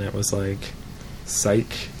 11, and then it was like,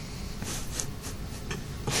 psych.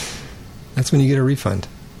 That's when you get a refund.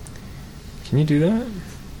 Can you do that?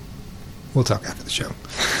 We'll talk after the show.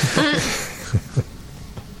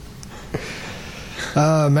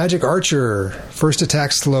 Magic Archer. First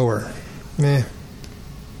attack slower. Meh.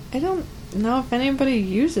 I don't know if anybody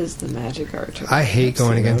uses the Magic Archer. I hate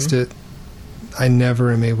going against it. I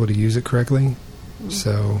never am able to use it correctly.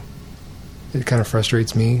 So it kind of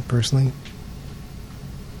frustrates me personally.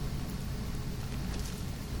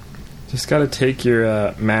 Just gotta take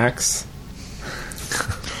your max.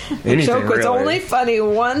 The joke was only funny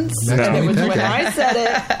once, and it was when I said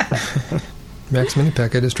it. Max Mini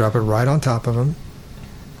P.E.K.K.A. just drop it right on top of him.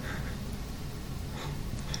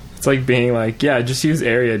 It's like being like, yeah, just use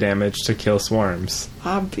area damage to kill swarms.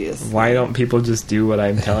 Obviously. Why don't people just do what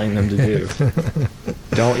I'm telling them to do?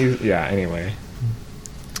 Don't use... Yeah, anyway.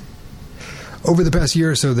 Over the past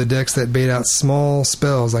year or so, the decks that bait out small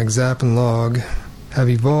spells like Zap and Log have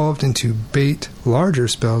evolved into bait larger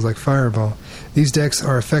spells like Fireball. These decks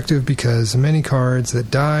are effective because many cards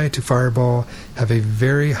that die to Fireball have a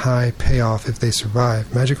very high payoff if they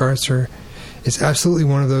survive. Magic Archer is absolutely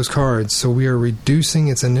one of those cards, so we are reducing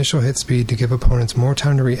its initial hit speed to give opponents more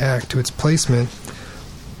time to react to its placement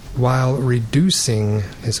while reducing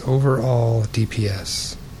his overall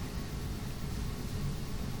DPS.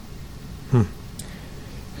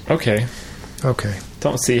 Okay. Okay.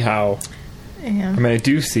 Don't see how. Yeah. I mean, I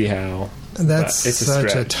do see how. That's it's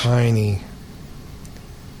such a tiny...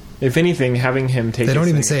 If anything, having him take... They don't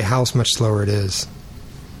even say how much slower it is.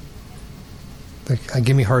 Like,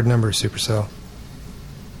 give me hard numbers, Supercell.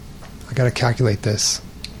 I gotta calculate this.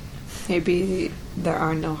 Maybe there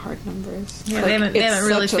are no hard numbers. Yeah, they haven't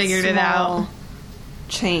really figured it out.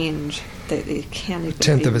 Change that it can't even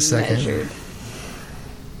tenth be of a second. measured.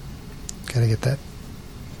 Gotta get that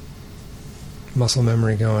muscle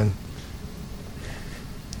memory going.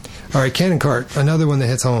 All right, Cannon Cart, another one that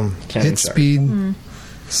hits home. Cannon Hit Shark. speed,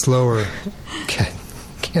 slower.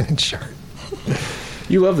 Cannon Shark.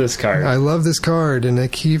 You love this card. I love this card, and I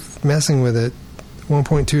keep messing with it.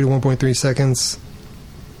 1.2 to 1.3 seconds.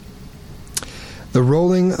 The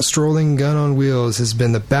rolling, strolling gun on wheels has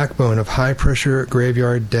been the backbone of high-pressure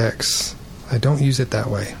graveyard decks. I don't use it that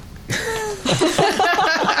way.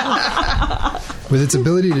 With its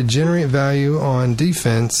ability to generate value on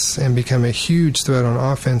defense and become a huge threat on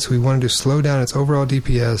offense, we wanted to slow down its overall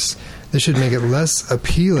DPS. This should make it less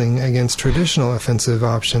appealing against traditional offensive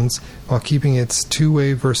options while keeping its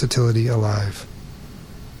two-way versatility alive.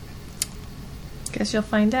 Guess you'll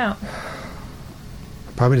find out.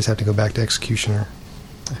 Probably just have to go back to Executioner.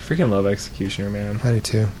 I freaking love Executioner, man. I do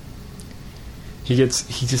too.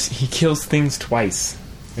 He kills things twice.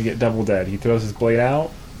 They get double dead. He throws his blade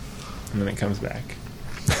out, and then it comes back.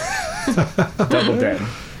 Double dead.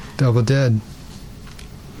 Double dead.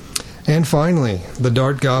 And finally, the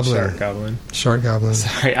Dart Goblin. Shark Goblin. Shark Goblin.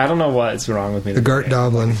 Sorry, I don't know what's wrong with me. The Gart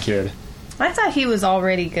Goblin. Kid. I thought he was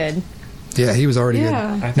already good. Yeah, he was already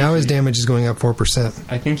good. Now his damage is going up 4%.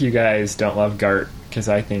 I think you guys don't love Gart because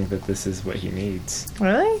I think that this is what he needs.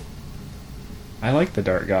 Really? I like the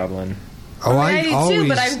Dart Goblin. Oh, I do always, too,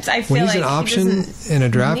 but I feel when he's like an option in a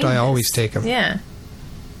draft, I always take him. Yeah.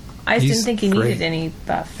 I just didn't think he needed any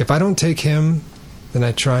buff. If I don't take him, then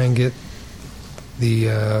I try and get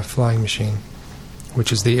the flying machine,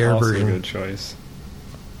 which is the air Also version. A good choice.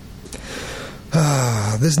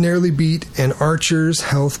 This narrowly beat an Archer's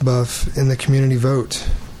health buff in the community vote.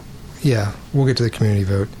 Yeah, we'll get to the community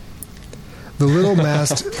vote. The little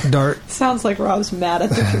masked dart... Sounds like Rob's mad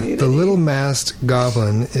at the community. The little masked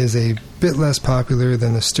goblin is a bit less popular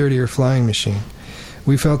than the sturdier flying machine.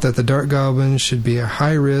 We felt that the Dart Goblin should be a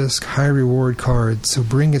high-risk, high-reward card, so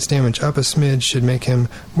bring its damage up a smidge should make him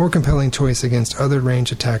more compelling choice against other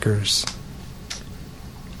range attackers.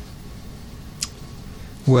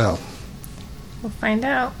 Well... We'll find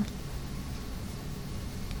out.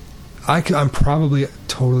 I'm probably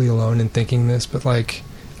totally alone in thinking this, but, like,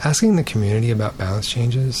 asking the community about balance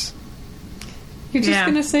changes... You're just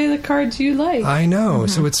going to say the cards you like. I know,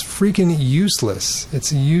 so it's freaking useless.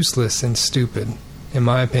 It's useless and stupid, in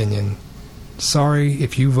my opinion. Sorry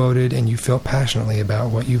if you voted and you felt passionately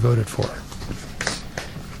about what you voted for.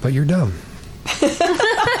 But you're dumb.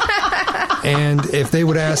 And if they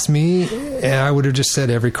would have asked me, I would have just said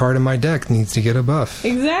every card in my deck needs to get a buff.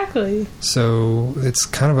 Exactly. So it's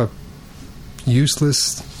kind of a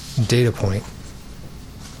useless data point.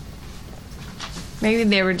 Maybe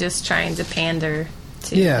they were just trying to pander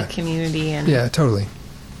to the community. And yeah, totally.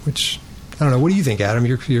 Which, I don't know. What do you think, Adam?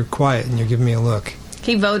 You're quiet and you're giving me a look.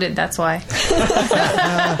 He voted, that's why.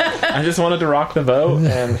 I just wanted to rock the vote,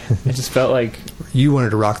 and it just felt like... You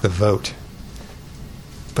wanted to rock the vote.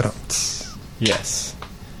 But yes.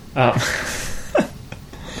 I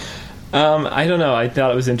don't know. I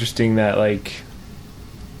thought it was interesting that, like,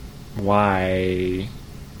 why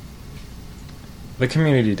the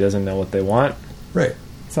community doesn't know what they want. Right.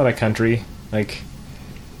 It's not a country. Like,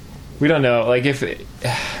 we don't know. Like,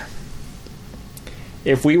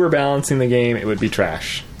 if we were balancing the game, it would be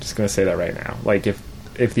trash. Just going to say that right now. Like,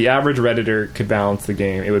 if the average Redditor could balance the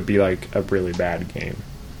game, it would be, like, a really bad game.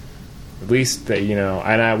 At least, that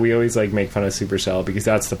we always, like, make fun of Supercell because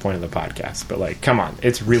that's the point of the podcast. But, like, come on.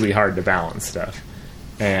 It's really hard to balance stuff.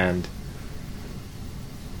 And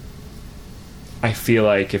I feel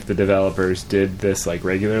like if the developers did this, like,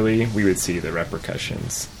 regularly, we would see the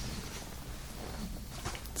repercussions.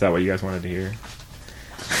 Is that what you guys wanted to hear?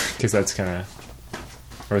 Because that's kind of...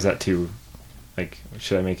 Or is that too... Like,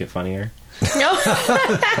 should I make it funnier? No.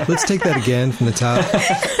 Let's take that again from the top.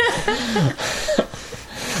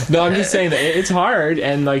 No, I'm just saying that it's hard,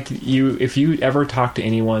 and, like, if you ever talk to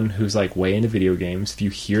anyone who's, like, way into video games, if you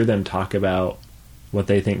hear them talk about what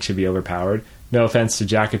they think should be overpowered, no offense to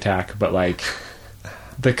Jack Attack, but, like...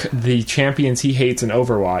 The champions he hates in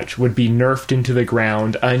Overwatch would be nerfed into the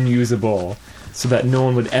ground, unusable, so that no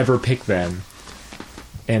one would ever pick them.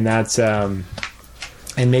 And that's, and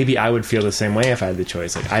maybe I would feel the same way if I had the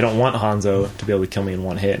choice. Like, I don't want Hanzo to be able to kill me in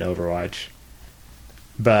one hit in Overwatch.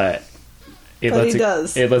 But it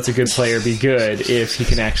lets a good player be good if he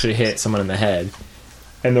can actually hit someone in the head.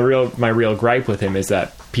 And my real gripe with him is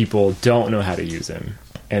that people don't know how to use him,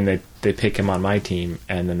 and they pick him on my team,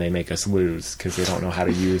 and then they make us lose because they don't know how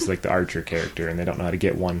to use like the archer character, and they don't know how to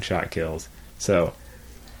get one-shot kills. So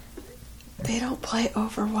they don't play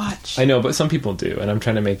Overwatch. I know, but some people do, and I'm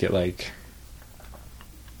trying to make it like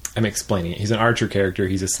I'm explaining it. He's an archer character.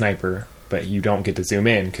 He's a sniper, but you don't get to zoom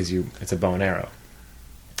in because it's a bow and arrow.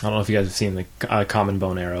 I don't know if you guys have seen a common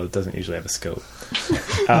bow and arrow. It doesn't usually have a scope.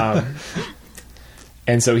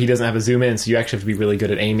 And so he doesn't have a zoom in, so you actually have to be really good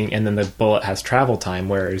at aiming, and then the bullet has travel time,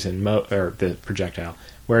 whereas in the projectile,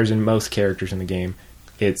 whereas in most characters in the game,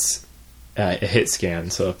 it's a hit scan.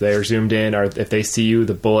 So if they're zoomed in, or if they see you,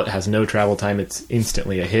 the bullet has no travel time, it's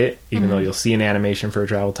instantly a hit, even though you'll see an animation for a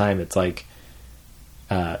travel time. It's like,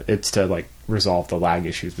 it's to like resolve the lag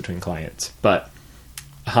issues between clients. But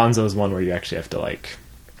Hanzo's one where you actually have to like,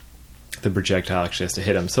 the projectile actually has to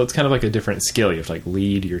hit him. So it's kind of like a different skill. You have to like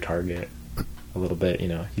lead your target a little bit,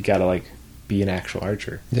 you gotta like be an actual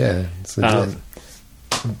archer. Yeah, it's legit.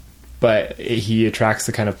 But he attracts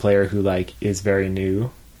the kind of player who like is very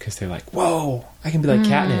new, because they're like, whoa, I can be like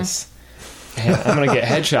Katniss, and I'm gonna get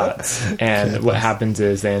headshots. And what happens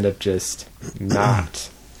is they end up just not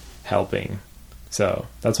helping. So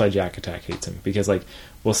that's why Jack Attack hates him, because like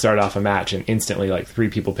we'll start off a match and instantly like 3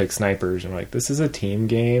 people pick snipers, and we're like, this is a team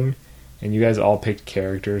game, and you guys all picked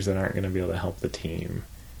characters that aren't gonna be able to help the team.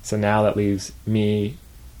 So now that leaves me,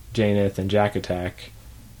 Janeth, and Jack Attack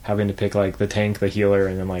having to pick like the tank, the healer,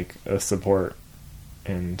 and then like a support.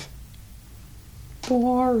 And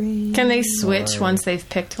boring. Can they switch once they've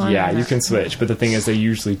picked one? Yeah, you can switch, but the thing is they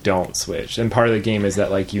usually don't switch. And part of the game is that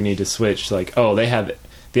like you need to switch, like, oh,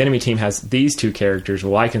 the enemy team has these 2 characters,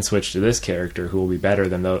 well I can switch to this character who will be better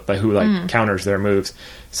than who like counters their moves.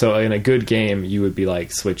 So in a good game you would be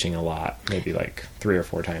like switching a lot, maybe like 3 or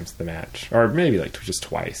 4 times the match, or maybe like just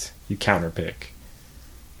twice. You counter pick,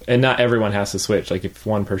 and not everyone has to switch. Like if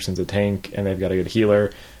one person's a tank and they've got a good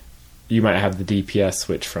healer, you might have the DPS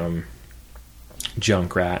switch from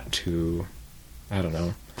Junkrat to, I don't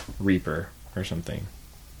know, Reaper or something.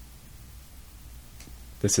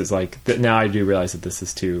 This is like now I do realize that this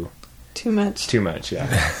is too much. Too much, yeah.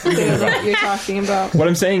 What you're talking about. What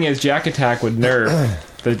I'm saying is Jack Attack would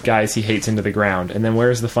nerf the guys he hates into the ground, and then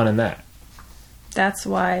where's the fun in that? That's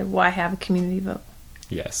why have a community vote.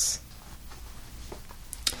 Yes.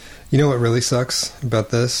 You know what really sucks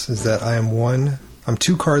about this is that I'm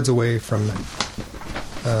 2 cards away from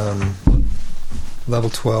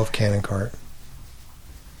level 12 cannon cart.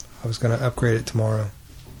 I was going to upgrade it tomorrow.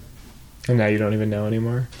 And now you don't even know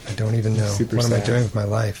anymore? I don't even know. What am I doing with my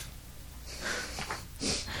life?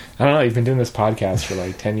 I don't know. You've been doing this podcast for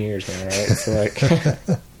like 10 years now, right? So like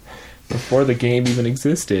before the game even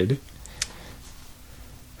existed.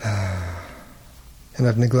 And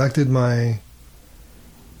I've neglected my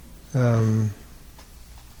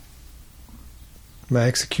my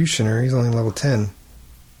executioner. He's only level 10.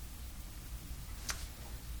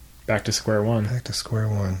 Back to square one. Back to square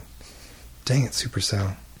one. Dang it,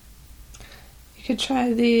 Supercell. You could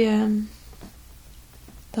try the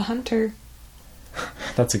hunter.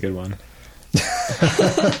 That's a good one.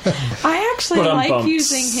 I actually like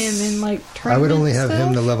using him in like tournaments. I would only have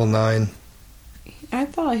him to level 9. I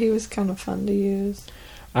thought he was kind of fun to use.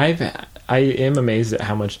 I am amazed at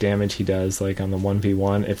how much damage he does, like on the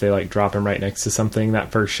 1v1. If they like drop him right next to something,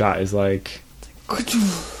 that first shot is like he's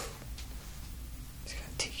gonna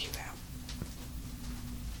take you out.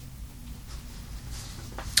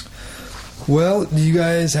 Well, do you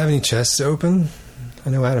guys have any chests open? I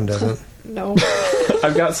know Adam doesn't. No.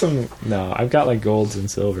 I've got like golds and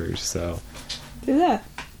silvers, so do that.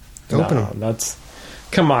 Open them. That's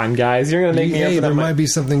come on, guys. You're gonna make me. Hey, there might be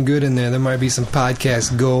something good in there. There might be some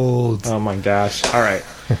podcast gold. Oh my gosh! All right,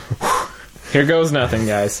 here goes nothing,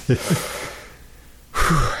 guys.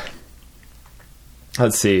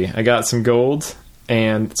 Let's see. I got some gold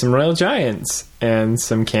and some royal giants and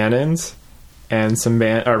some cannons and some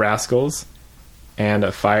rascals and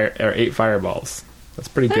 8 fireballs. That's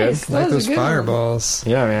pretty nice. good. I like those fireballs.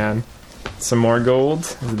 Yeah, man. Some more gold.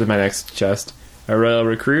 This is my next chest. A royal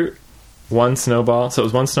recruit. 1 snowball. So it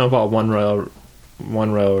was 1 snowball, 1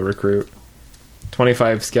 royal recruit.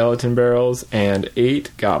 25 skeleton barrels and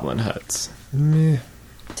 8 goblin huts. Meh.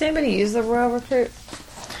 Did anybody use the royal recruit?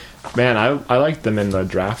 Man, I liked them in the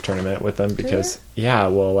draft tournament with them because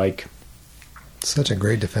such a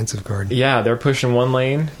great defensive card. Yeah, they're pushing one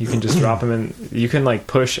lane. You can just drop them in. You can like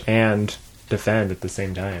push and defend at the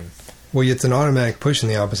same time. Well, it's an automatic push in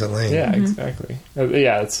the opposite lane. Yeah, exactly.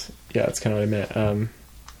 That's kind of what I meant.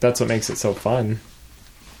 That's what makes it so fun.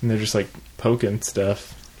 And they're just like poking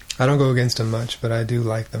stuff. I don't go against them much, but I do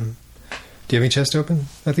like them. Do you have any chest open,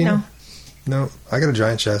 Athena? No. I got a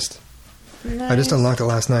giant chest. Nice. I just unlocked it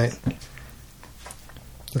last night.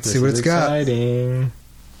 Let's see what it's exciting. got.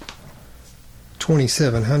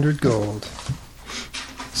 2,700 gold.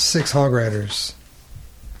 6 hog riders.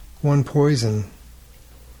 1 poison.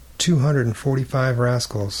 245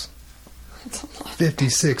 rascals.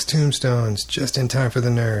 56 tombstones, just in time for the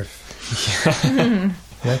nerf. Yeah.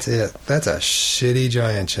 That's it. That's a shitty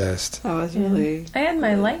giant chest. That was really... I had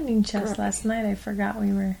my lightning chest last night. I forgot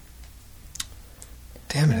we were...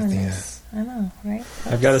 Damn it, Athena. I know, right?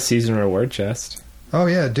 I've got a season reward chest. Oh,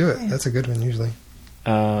 yeah, do it. That's a good one, usually.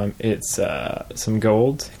 It's some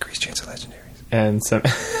gold. Increased chance of legendaries. And some...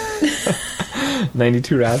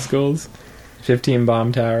 92 rascals. 15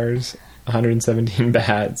 bomb towers. 117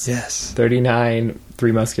 bats. Yes. 39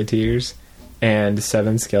 Three Musketeers. And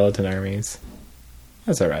 7 skeleton armies.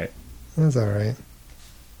 That's alright. That's alright.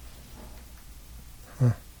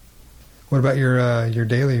 Huh. What about your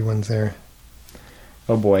daily ones there?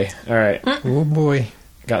 Oh boy. Alright. Oh boy.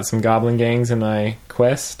 Got some goblin gangs in my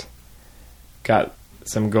quest. Got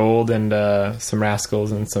some gold and some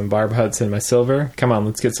rascals and some barb huts in my silver. Come on,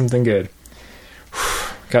 let's get something good.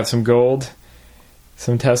 Got some gold,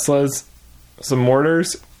 some Teslas, some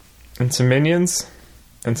mortars, and some minions,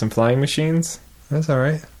 and some flying machines. That's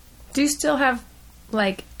alright. Do you still have,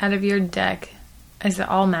 like, out of your deck, is it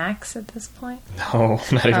all max at this point? No,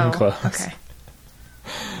 not even close. Okay.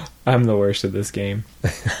 I'm the worst at this game.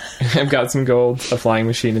 I've got some gold, a flying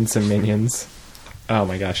machine, and some minions. Oh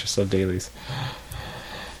my gosh, I still have dailies.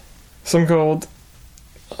 Some gold,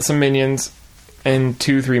 some minions, and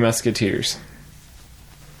 2 Three Musketeers.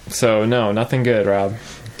 So, no, nothing good, Rob.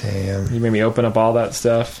 Damn. You made me open up all that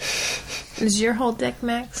stuff. Is your whole deck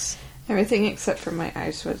max? Everything except for my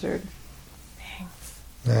Ice Wizard. Dang.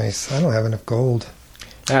 Nice. I don't have enough gold.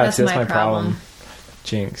 That's my problem.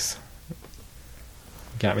 Jinx.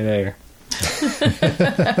 Got me there.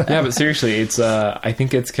 Yeah, but seriously, it's I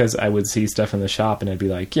think it's because I would see stuff in the shop and I'd be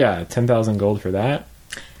like, yeah, 10,000 gold for that?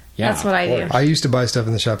 Yeah, that's what I do. I used to buy stuff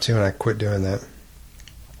in the shop too, and I quit doing that.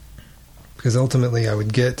 Because ultimately I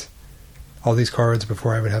would get all these cards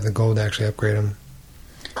before I would have the gold to actually upgrade them.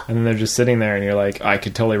 And then they're just sitting there and you're like, I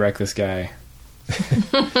could totally wreck this guy.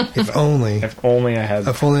 If only. If only I had...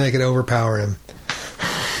 If only I could overpower him.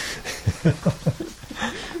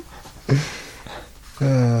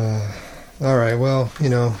 Alright, well,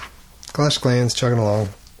 Clash Clans chugging along.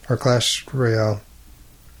 Or Clash Royale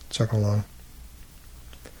chugging along.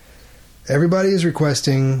 Everybody is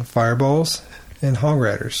requesting fireballs and hog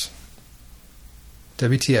riders.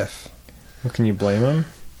 WTF. Well, can you blame them?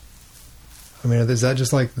 I mean, is that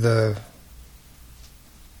just like the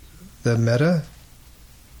meta?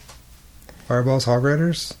 Fireballs, hog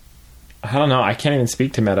riders? I don't know. I can't even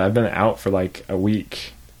speak to meta. I've been out for like a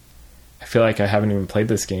week. I feel like I haven't even played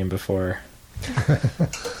this game before.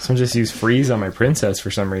 Someone just used freeze on my princess for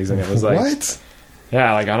some reason. It was like... What?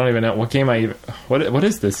 Yeah, like I don't even know. What game I even... What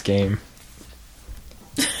is this game?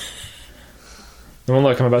 Well,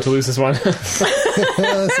 look, I'm about to lose this one.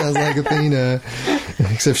 Sounds like Athena.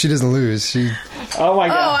 Except she doesn't lose. She... Oh my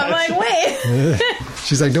god. Oh, I'm like, wait.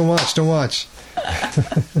 She's like, don't watch.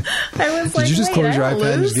 I was like, did you just close your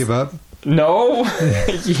iPad and just give up? No.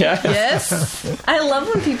 Yes. Yes. I love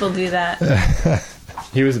when people do that.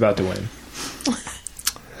 He was about to win.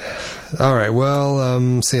 All right,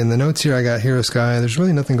 well, see, in the notes here, I got Hero Sky. There's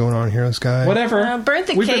really nothing going on in Hero Sky. Whatever. Burnt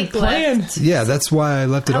the We've Cake been playing. left. Yeah, that's why I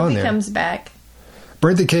left it on there. He comes back.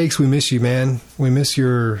 Burnt the Cakes, we miss you, man. We miss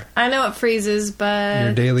your... I know it freezes, but...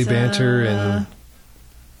 Your daily banter and...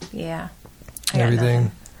 Yeah.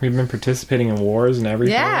 Everything. We've been participating in wars and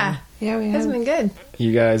everything. Yeah. Yeah, we have. It's been good.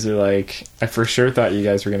 You guys are like... I for sure thought you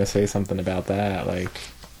guys were going to say something about that. Like...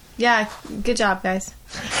 Yeah, good job, guys.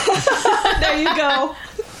 There you go.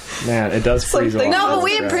 Man, it does freeze a lot. No, but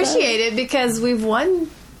we appreciate it because we've won...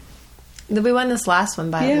 We won this last one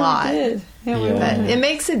by a lot. We did. Yeah, we But won. it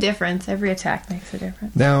makes a difference. Every attack makes a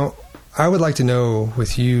difference. Now, I would like to know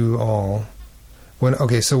with you all...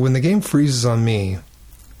 So when the game freezes on me,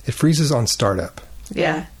 it freezes on startup.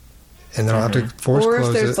 Yeah. And then I'll have to force or close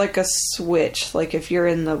if there's it. like a switch, like if you're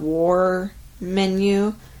in the war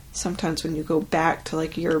menu, sometimes when you go back to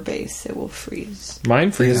like your base, it will freeze.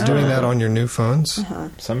 Mine freezes. Is doing that on your new phones?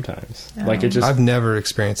 Sometimes. Oh. Like it just... I've never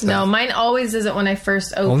experienced that. No, mine always does it when I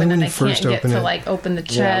first open Only when and you I first can't get open to it. like open the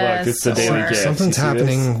chest. Yeah, look, it's the daily or- gift. Something's You see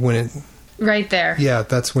happening when it... Right there. Yeah,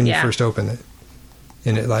 that's when you Yeah. first open it.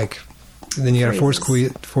 And it like... Then you gotta force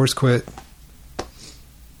quit.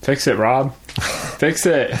 Fix it, Rob. Fix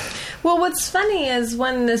it. Well, what's funny is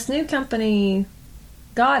when this new company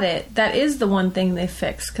got it, that is the one thing they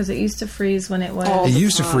fixed, because it used to freeze when it was... It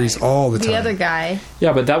used to freeze all the time. The other guy.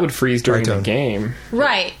 Yeah, but that would freeze during the game.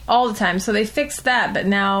 Right, all the time. So they fixed that, but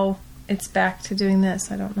now it's back to doing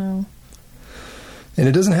this. I don't know. And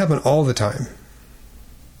it doesn't happen all the time.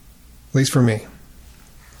 At least for me.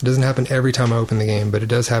 It doesn't happen every time I open the game, but it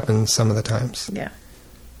does happen some of the times. Yeah.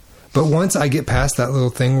 But once I get past that little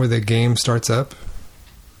thing where the game starts up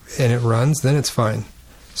and it runs, then it's fine.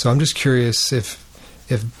 So I'm just curious if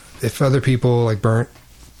other people like Burnt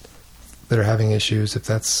that are having issues, if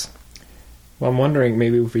that's... Well, I'm wondering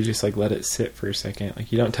maybe if we just like let it sit for a second.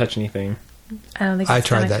 Like you don't touch anything. I don't think I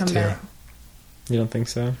tried that too. Back. You don't think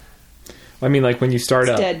so? I mean, like when you start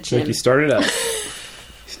up, like you start it up,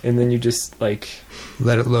 and then you just like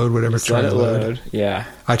let it load whatever. Let it load. Yeah,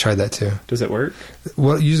 I tried that too. Does it work?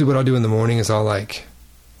 Well, usually what I'll do in the morning is I'll like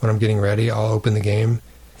when I'm getting ready, I'll open the game.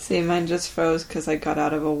 See, mine just froze because I got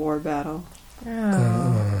out of a war battle.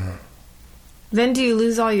 Oh. Then do you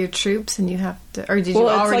lose all your troops and you have to, or did you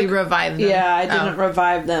already revive them? Yeah, I didn't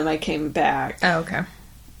revive them. I came back. Oh, okay.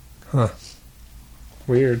 Huh.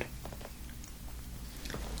 Weird.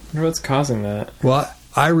 I wonder what's causing that. Well,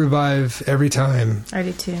 I revive every time. I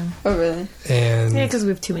do too. Oh, really? And yeah, because we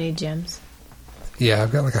have too many gems. Yeah,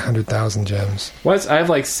 I've got like 100,000 gems. What? I have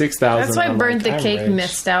like 6,000. That's why Burnt the Cake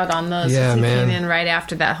missed out on those. Yeah, man. He came in right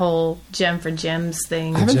after that whole Gem for Gems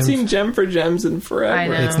thing. I haven't seen Gem for Gems in forever. I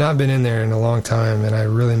know. It's not been in there in a long time, and I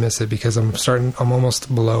really miss it because I'm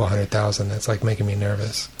almost below 100,000. It's like making me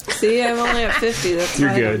nervous. See, I'm only at 50. That's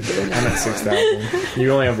You're good. I'm at 6,000.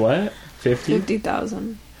 You only have what? 50?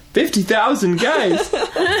 50,000. 50,000, guys!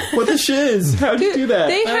 What the shiz? How'd you do that?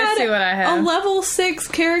 They Let me see what I have. a level 6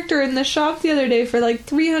 character in the shop the other day for like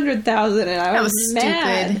 300,000, and I was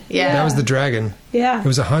mad. Stupid. Yeah. That was the dragon. Yeah. It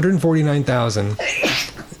was 149,000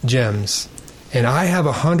 gems, and I have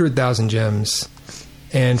 100,000 gems.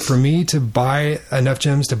 And for me to buy enough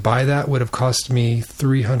gems to buy that would have cost me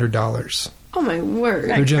 $300. Oh my word!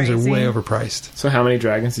 Their gems are way overpriced. So how many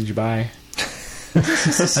dragons did you buy? I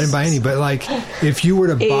didn't buy any, but like if you were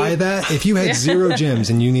to buy that, if you had 0 gems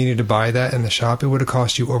and you needed to buy that in the shop, it would have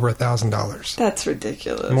cost you over $1,000. That's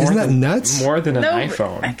ridiculous. Isn't that nuts? More than an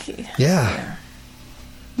iPhone. Yeah.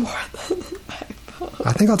 More than an iPhone.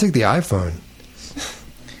 I think I'll take the iPhone.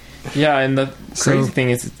 Yeah, and the crazy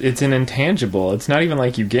thing is, it's an intangible. It's not even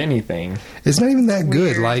like you get anything. It's not even that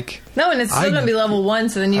good. Like no, and it's still going to be level 1,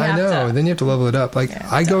 so then you have to... I know, then you have to level it up. Like,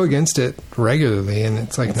 I go against it regularly, and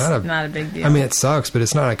it's like not a big deal. I mean, it sucks, but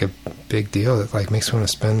it's not like a big deal that like makes me want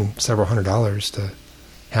to spend several $100s to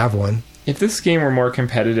have one. If this game were more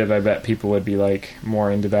competitive, I bet people would be like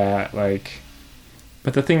more into that. Like,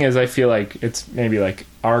 but the thing is, I feel like it's maybe like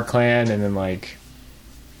our clan, and then like...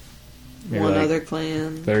 Maybe one like other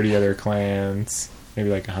clan. 30 other clans.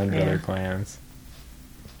 Maybe like 100 other clans.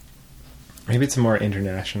 Maybe it's a more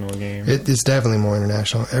international game. It's definitely more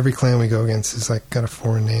international. Every clan we go against is like got a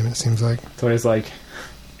foreign name, it seems like. It's always like...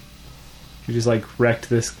 You just like wrecked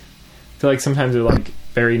this... I feel like sometimes they're like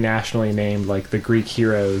very nationally named, like the Greek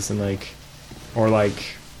heroes and like... Or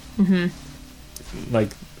like... Mm-hmm.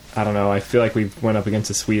 Like, I don't know. I feel like we went up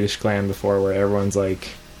against a Swedish clan before where everyone's like...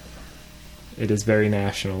 It is very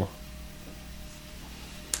national.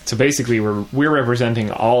 So basically, we're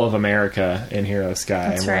representing all of America in Hero Sky.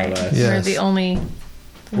 That's more right. Or less. Yes. We're the only.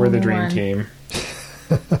 We're the dream team.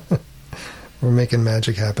 We're making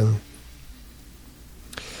magic happen.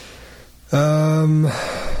 So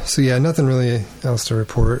yeah, nothing really else to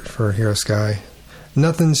report for Hero Sky.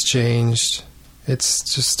 Nothing's changed. It's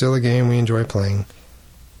just still a game we enjoy playing.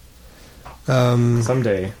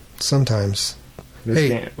 Someday. Sometimes.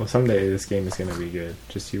 Someday this game is going to be good.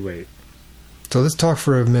 Just you wait. So let's talk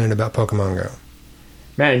for a minute about Pokemon Go.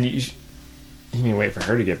 Man, you need to wait for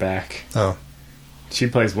her to get back. Oh. She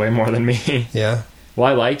plays way more than me. Yeah? Well,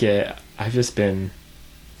 I like it. I've just been,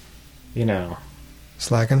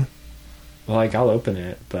 slacking? Well, like, I'll open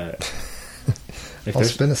it, but... I'll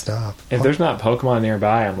spin a stop. If there's not Pokemon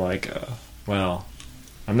nearby, I'm like, well,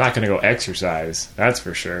 I'm not going to go exercise. That's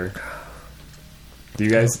for sure. Do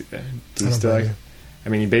you guys... Do you still like... I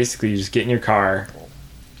mean, you just get in your car...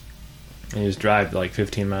 And you just drive like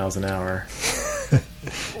 15 miles an hour.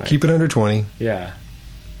 Keep it under 20. Yeah.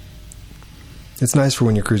 It's nice for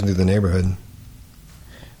when you're cruising through the neighborhood.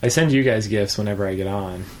 I send you guys gifts whenever I get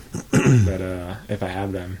on. But if I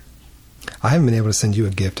have them. I haven't been able to send you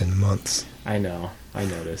a gift in months. I know. I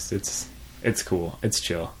noticed. It's cool. It's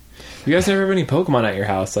chill. You guys never have any Pokemon at your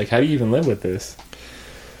house. Like, how do you even live with this?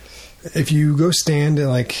 If you go stand at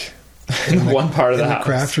like... in one part of the house.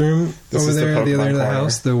 Craft room over there at the other end of the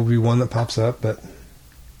house, there will be one that pops up, but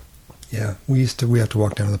yeah, we have to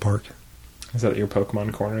walk down to the park. Is that your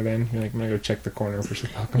Pokemon corner then? You're like, I'm going to go check the corner for some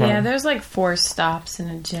Pokemon. Yeah, there's like 4 stops in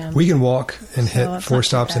a gym. We can walk and hit 4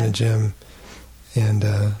 stops in a gym, and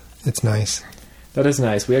it's nice. That is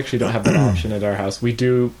nice. We actually don't have that option at our house. We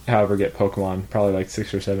do, however, get Pokemon. Probably like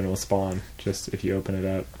 6 or 7 will spawn just if you open it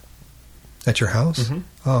up. At your house? Mm-hmm.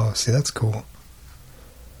 Oh, see, that's cool.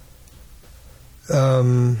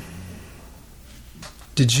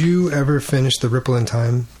 Did you ever finish the Ripple in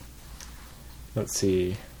Time? Let's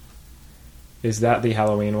see. Is that the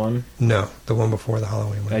Halloween one? No, the one before the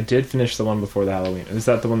Halloween one. I did finish the one before the Halloween. Is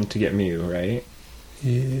that the one to get Mew, right?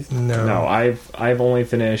 No. No, I've only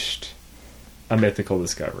finished a Mythical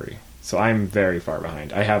Discovery. So I'm very far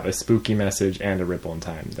behind. I have a Spooky Message and a Ripple in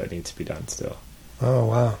Time that needs to be done still. Oh,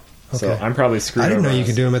 wow. Okay. So I'm probably screwed over. I didn't know you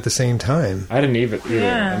could do them at the same time. I didn't either.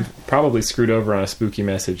 Yeah. I'm probably screwed over on a Spooky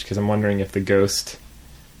Message because I'm wondering if the ghosts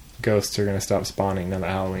are going to stop spawning now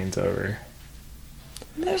that Halloween's over.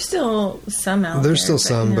 There's still some out there. There's still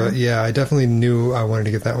some, but yeah, I definitely knew I wanted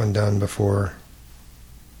to get that one done before.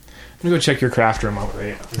 I'm going to go check your craft room. I'll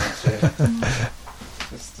wait.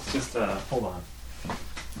 Just hold on.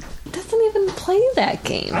 Doesn't even play that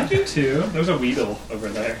game. I do too. There's a Weedle over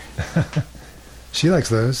there. She likes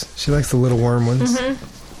those. She likes the little worm ones.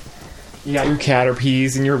 Mm-hmm. You got your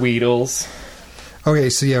Caterpies and your Weedles. Okay,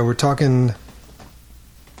 so yeah, we're talking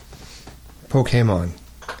Pokemon.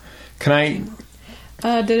 Can I...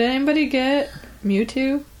 Did anybody get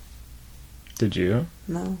Mewtwo? Did you?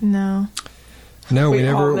 No. No. No, we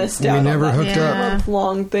all missed out never on that hooked up.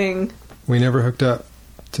 month-long thing. We never hooked up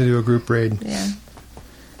to do a group raid. Yeah.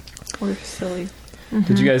 We're silly. Mm-hmm.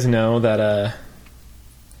 Did you guys know that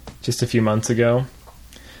just a few months ago,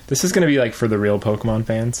 this is going to be like for the real Pokemon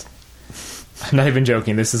fans. I'm not even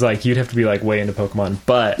joking. This is like, you'd have to be like way into Pokemon.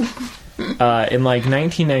 But in like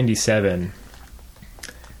 1997,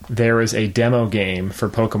 there was a demo game for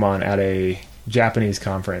Pokemon at a Japanese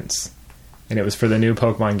conference. And it was for the new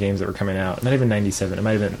Pokemon games that were coming out. Not even 97. It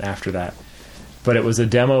might have been after that. But it was a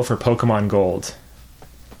demo for Pokemon Gold.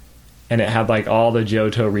 And it had like all the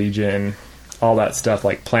Johto region, all that stuff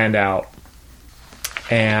like planned out.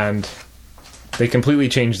 And they completely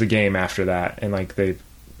changed the game after that. And like they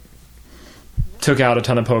took out a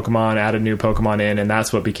ton of Pokemon, added new Pokemon in, and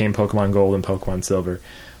that's what became Pokemon Gold and Pokemon Silver.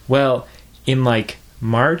 Well, in like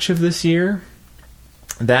March of this year,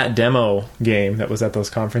 that demo game that was at those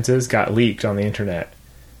conferences got leaked on the internet.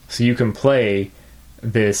 So you can play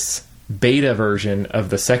this beta version of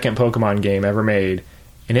the second Pokemon game ever made,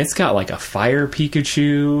 and it's got like a fire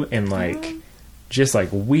Pikachu and like just like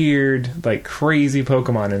weird, like crazy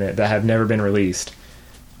Pokemon in it that have never been released.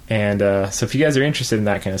 And so if you guys are interested in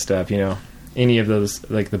that kind of stuff, you know, any of those,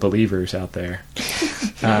 like the believers out there.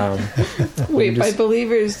 Wait, by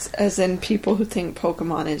believers as in people who think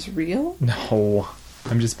Pokemon is real? No,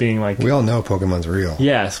 I'm just being like... We all know Pokemon's real.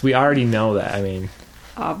 Yes, we already know that. I mean...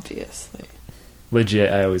 Obviously.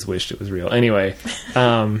 Legit, I always wished it was real. Anyway,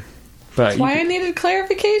 but... That's why I needed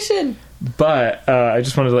clarification. But I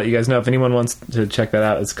just wanted to let you guys know, if anyone wants to check that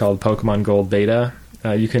out, it's called Pokemon Gold Beta.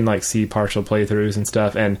 You can like see partial playthroughs and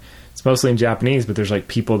stuff, and it's mostly in Japanese, but there's like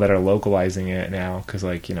people that are localizing it now, because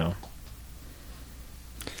like, you know...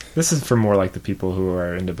 This is for more like the people who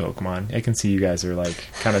are into Pokemon. I can see you guys are like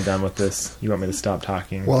kind of done with this. You want me to stop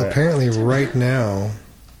talking? Well, apparently right now...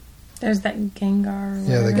 There's that Gengar.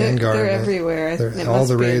 Yeah, the Gengar. They're everywhere. All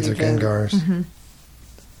the raids are Gengars. Mm-hmm.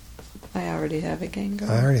 I already have a Gengar.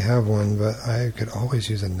 I already have one, but I could always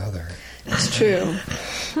use another. It's true.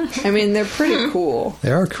 I mean, they're pretty cool.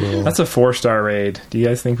 They are cool. That's a 4-star raid. Do you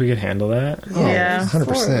guys think we could handle that? Oh, Yeah.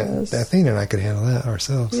 100%. Athena and I could handle that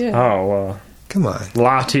ourselves. Yeah. Oh, well... Come on.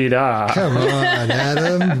 La-ti-da. Come on,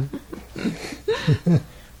 Adam.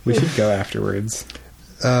 We should go afterwards.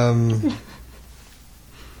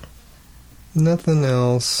 Nothing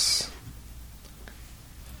else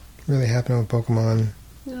really happened with Pokemon.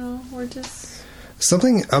 No, we're just...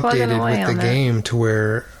 Something updated away with the game to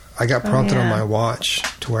where I got prompted on yeah. my watch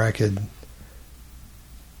to where I could...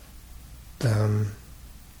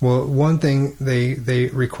 well, one thing, they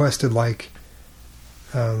requested like...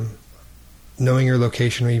 knowing your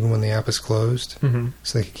location even when the app is closed,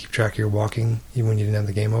 so they could keep track of your walking even when you didn't have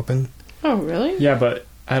the game open. Oh, really? Yeah, but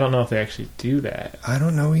I don't know if they actually do that. I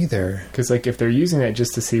don't know either. Because like if they're using that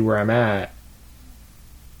just to see where I'm at,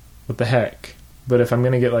 what the heck? But if I'm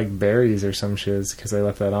gonna get like berries or some shiz because I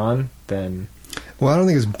left that on, then... Well, I don't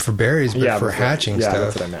think it's for berries, but for hatching yeah,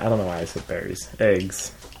 stuff. That's what I meant. I don't know why I said berries.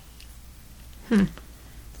 Eggs.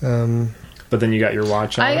 But then you got your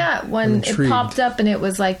watch on. I got one. It popped up and it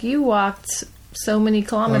was like, you walked so many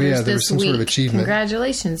kilometers there was this some week. sort of achievement.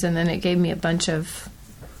 Congratulations. And then it gave me a bunch of...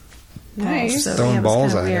 Nice. So, Throwing it was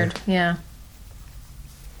balls kinda at her. weird. Yeah.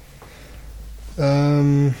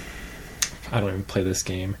 I don't even play this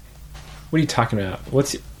game. What are you talking about?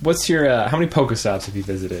 What's your how many Pokestops have you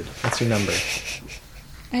visited? What's your number?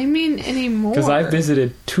 I mean, anymore. Because I've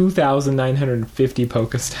visited 2,950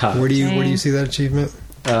 Pokestops. Where do you see that achievement?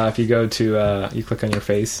 If you go to you click on your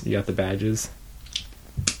face, you got the badges.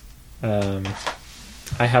 I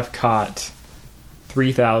have caught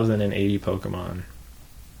 3,080 Pokemon.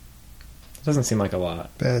 It doesn't seem like a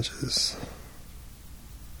lot. Badges.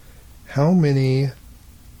 How many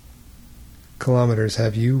kilometers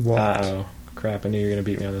have you walked? Oh crap! I knew you were going to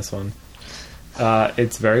beat me on this one.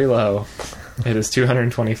 It's very low. It is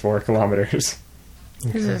 224 kilometers.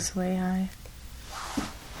 Okay. This is way high.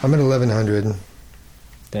 I'm at 1,100.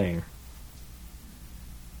 Dang.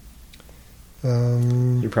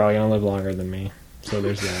 You're probably going to live longer than me, so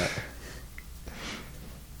there's that.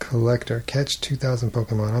 Collector. Catch 2,000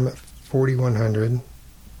 Pokemon. I'm at 4,100. Do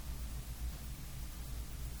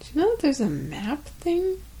you know that there's a map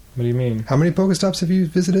thing? What do you mean? How many Pokestops have you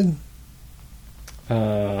visited?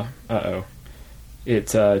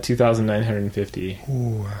 It's 2,950.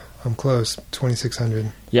 Ooh, I'm close.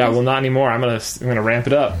 2,600. Yeah, well, not anymore. I'm gonna ramp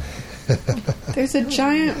it up. There's a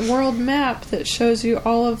giant world map that shows you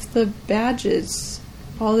all of the badges,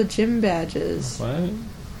 all the gym badges. What?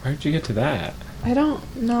 Where'd you get to that? I don't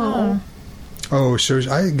know. Oh, shows.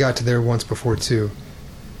 I got to there once before too.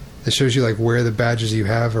 It shows you like where the badges you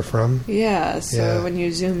have are from. Yeah, so when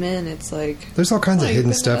you zoom in, it's like there's all kinds of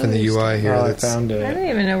hidden stuff in the UI here. I found it. I don't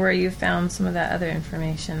even know where you found some of that other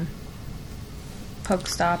information.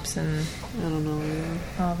 Pokestops and I don't know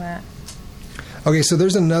all that. Okay, so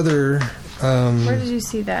there's another. Where did you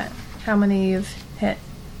see that? How many you've hit?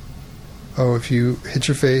 Oh, if you hit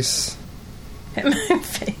your face, hit my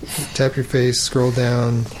face, tap your face, scroll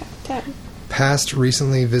down, tap. Past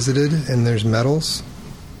recently visited, and there's medals.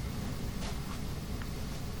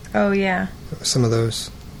 Oh, yeah. Some of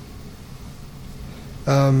those.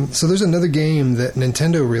 So there's another game that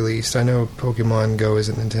Nintendo released. I know Pokemon Go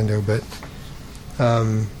isn't Nintendo, but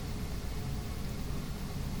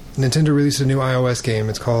Nintendo released a new iOS game.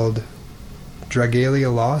 It's called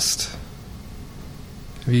Dragalia Lost.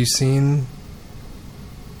 Have you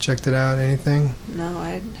checked it out, anything? No,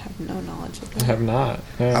 I have no knowledge of that. I have not.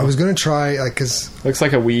 No. I was going to try, because... Looks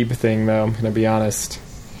like a weeb thing, though, I'm going to be honest.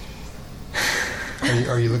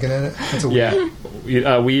 Are you looking at it? That's a weeb.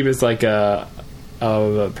 Yeah. Weeb is like a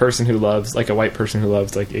person who loves, like a white person who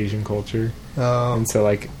loves like Asian culture. And so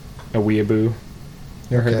like a weeaboo.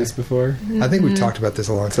 You ever heard this before? I think we talked about this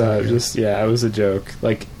a long time ago. It was a joke.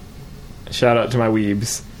 Like, shout out to my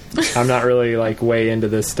weebs. I'm not really like way into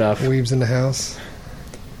this stuff. Weebs in the house.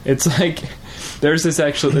 It's like there's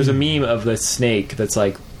a meme of this snake that's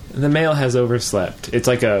like the male has overslept. It's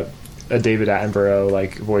like a David Attenborough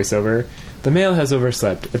like voiceover. The male has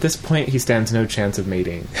overslept. At this point, he stands no chance of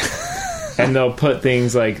mating. And they'll put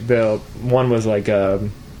things like one was like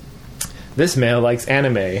this male likes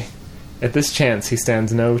anime. At this point, he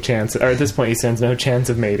stands no chance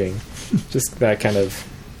of mating. Just that kind of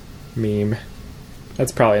meme.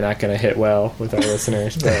 That's probably not going to hit well with our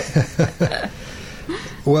listeners, but.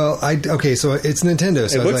 Well, so it's Nintendo,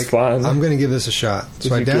 so it looks fun. I'm going to give this a shot.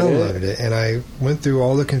 So I downloaded it, and I went through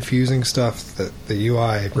all the confusing stuff that the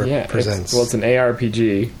UI represents. It's an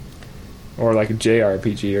ARPG, or like a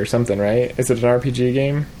JRPG or something, right? Is it an RPG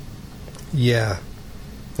game? Yeah.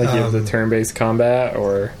 Like you have the turn-based combat,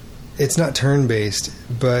 or... It's not turn-based,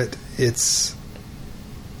 but it's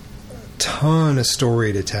a ton of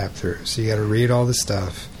story to tap through. So you got to read all the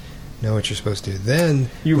stuff. Know what you're supposed to do. Then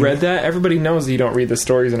you read that? Everybody knows that you don't read the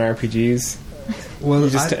stories in RPGs. Well, no,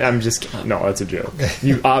 that's a joke.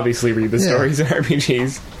 You obviously read the stories in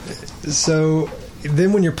RPGs. So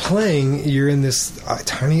then when you're playing, you're in this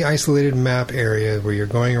tiny isolated map area where you're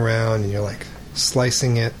going around and you're like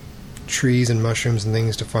slicing at trees and mushrooms and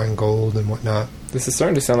things to find gold and whatnot. This is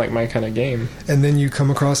starting to sound like my kind of game. And then you come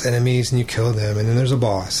across enemies and you kill them, and then there's a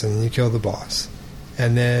boss and you kill the boss.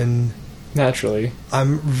 And then... Naturally.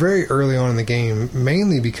 I'm very early on in the game,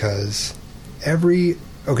 mainly because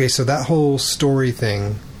so that whole story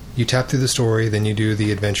thing, you tap through the story, then you do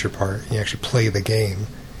the adventure part, and you actually play the game.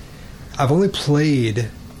 I've only played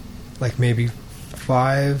like maybe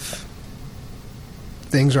 5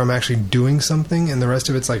 things where I'm actually doing something, and the rest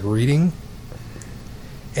of it's like reading.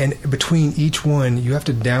 And between each one, you have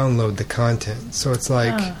to download the content. So it's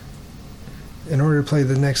like... In order to play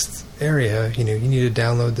the next area, you need to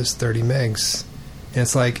download this 30 megs. And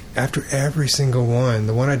it's like, after every single one,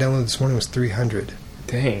 the one I downloaded this morning was 300.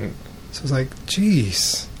 Dang. So it's like,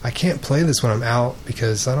 geez, I can't play this when I'm out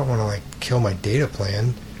because I don't want to, like, kill my data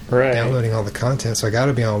plan. Right. Downloading all the content, so I got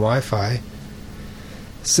to be on Wi-Fi.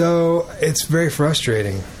 So it's very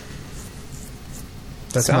frustrating.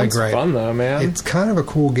 That's my gripe. Fun though, man. It's kind of a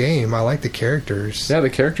cool game. I like the characters. Yeah, the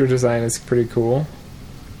character design is pretty cool.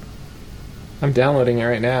 I'm downloading it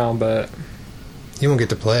right now, but you won't get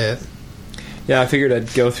to play it. Yeah, I figured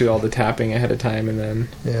I'd go through all the tapping ahead of time and then...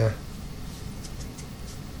 Yeah.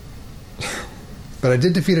 But I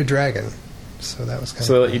did defeat a dragon, so that was kind of...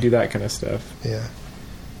 So they let you do that kind of stuff. Yeah.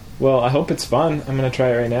 Well, I hope it's fun. I'm going to try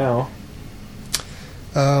it right now.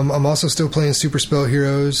 I'm also still playing Super Spell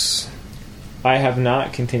Heroes. I have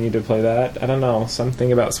not continued to play that. I don't know.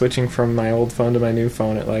 Something about switching from my old phone to my new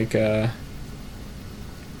phone. It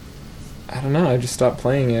I don't know. I just stopped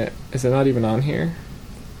playing it. Is it not even on here?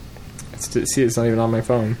 It's not even on my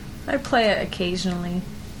phone. I play it occasionally,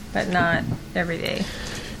 but not every day.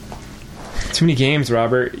 Too many games,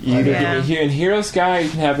 Robert. You either get me here in Hero Sky, or you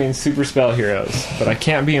can have me in Super Spell Heroes, but I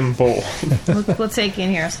can't be in both. We'll take you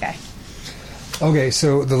in Hero Sky. Okay,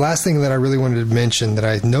 so the last thing that I really wanted to mention that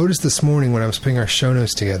I noticed this morning when I was putting our show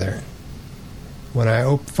notes together, when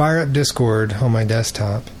I fire up Discord on my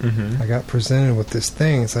desktop, I got presented with this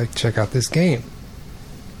thing. It's like, check out this game.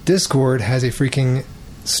 Discord has a freaking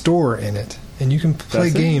store in it, and you can play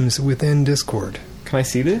games within Discord. Can I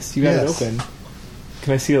see this? You got it open.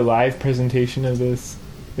 Can I see a live presentation of this?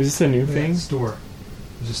 Is this a new thing? Store.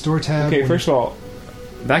 There's a store tab. Okay, first of all,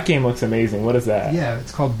 that game looks amazing. What is that? Yeah,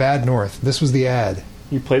 it's called Bad North. This was the ad.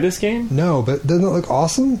 You play this game? No, but doesn't it look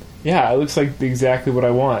awesome? Yeah, it looks like exactly what I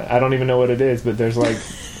want. I don't even know what it is, but there's like...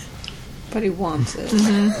 But he wants it.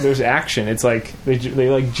 There's action. It's like they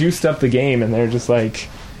like juiced up the game, and they're just like...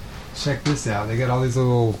 Check this out. They got all these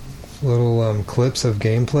little clips of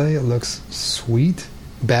gameplay. It looks sweet.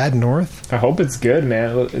 Bad North. I hope it's good,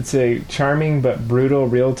 man. It's a charming but brutal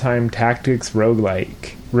real-time tactics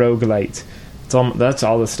roguelite. That's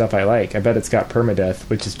all the stuff I like. I bet it's got permadeath,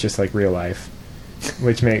 which is just like real life.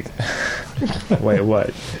 Which makes... Wait,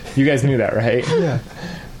 what? You guys knew that, right? Yeah.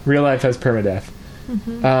 Real life has permadeath.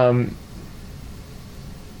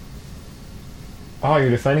 Oh,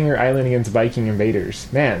 you're defending your island against Viking invaders.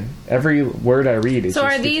 Man, every word I read is so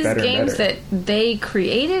just are these games that they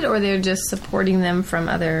created, or they're just supporting them from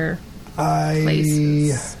other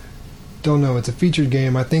places? Don't know. It's a featured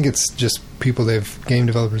game. I think it's just game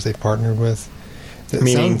developers they've partnered with.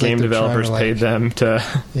 Meaning game developers paid them to...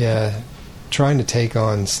 Yeah, trying to take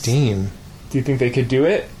on Steam. Do you think they could do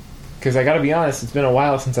it? Because I gotta be honest, it's been a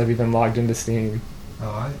while since I've even logged into Steam.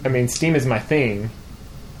 Oh, I mean, Steam is my thing.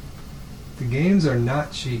 The games are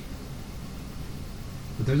not cheap.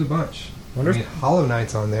 But there's a bunch. Hollow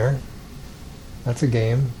Knight's on there. That's a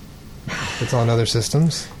game. It's on other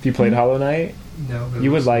systems. If you played Hollow Knight? No. But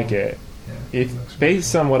you would like it. Yeah,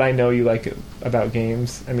 Based on what I know you like about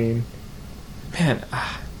games, I mean... Man,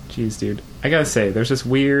 jeez, dude. I gotta say, there's this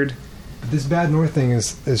weird... This Bad North thing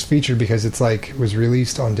is featured because it's was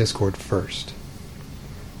released on Discord first.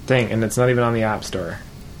 Dang, and it's not even on the App Store.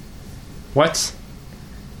 What?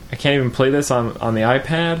 I can't even play this on the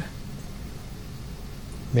iPad?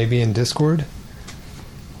 Maybe in Discord?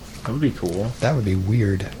 That would be cool. That would be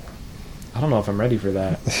weird. I don't know if I'm ready for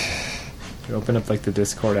that. You open up the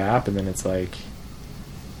Discord app and then it's like...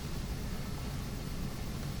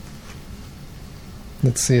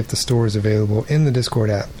 Let's see if the store is available in the Discord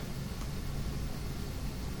app.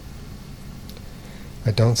 I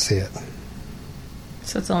don't see it.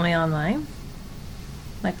 So it's only online?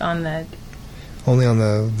 Like on the... Only on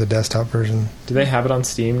the desktop version. Do they have it on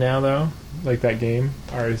Steam now, though? Like that game?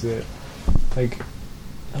 Or is it...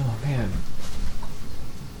 Oh, man.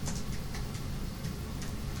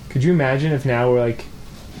 Could you imagine if now we're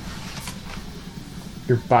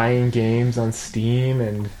you're buying games on Steam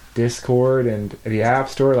and Discord and the App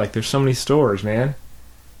Store? There's so many stores, man.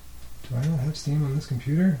 Do I not have Steam on this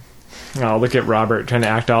computer? Oh, look at Robert trying to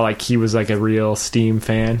act all like he was a real Steam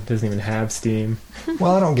fan. Doesn't even have Steam.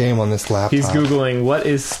 Well, I don't game on this laptop. He's Googling, what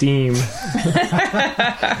is Steam?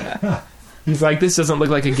 He's like, this doesn't look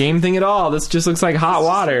like a game thing at all. This just looks like hot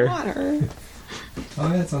water. Oh,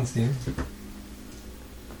 yeah, it's on Steam.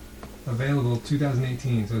 Available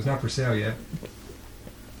 2018, so it's not for sale yet.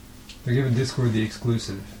 They're giving Discord the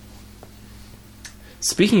exclusive.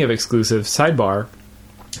 Speaking of exclusive, sidebar...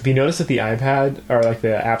 Have you noticed that the iPad or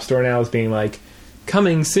the App Store now is being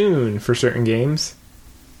coming soon for certain games?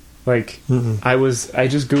 I just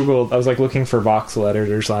Googled, I was looking for voxel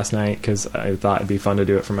editors last night because I thought it'd be fun to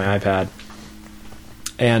do it for my iPad.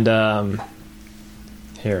 And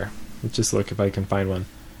here, let's just look if I can find one.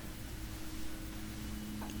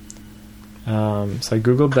 So I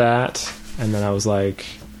Googled that, and then I was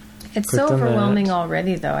it's so overwhelming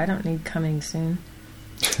already, though. I don't need coming soon.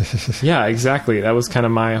 Yeah, exactly. That was kind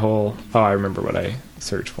of my whole... Oh, I remember what I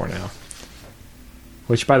searched for now.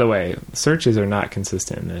 Which, by the way, searches are not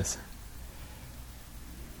consistent in this.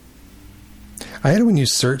 I hate it when you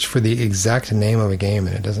search for the exact name of a game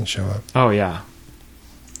and it doesn't show up. Oh, yeah.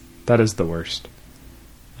 That is the worst.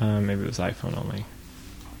 Maybe it was iPhone only.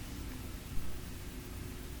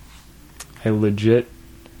 I legit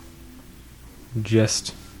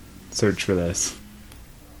just searched for this.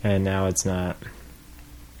 And now it's not.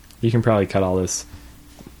 You can probably cut all this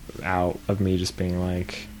out of me just being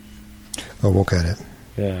like... Oh, we'll cut it.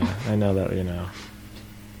 Yeah, I know that,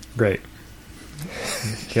 Great.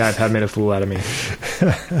 Yeah, iPad made a fool out of me.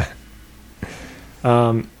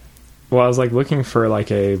 Well, I was like looking for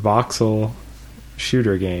like a voxel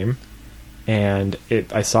shooter game, and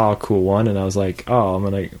I saw a cool one, and I was like, oh, I'm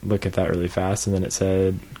gonna look at that really fast, and then it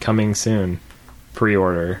said coming soon,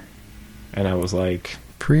 pre-order, and I was like,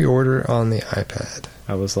 pre-order on the iPad.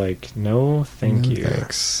 I was like, no, thank you,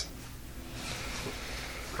 thanks,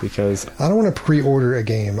 because I don't want to pre-order a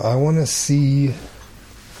game. I want to see.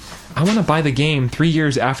 I want to buy the game 3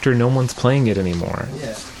 years after no one's playing it anymore.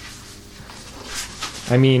 Yeah.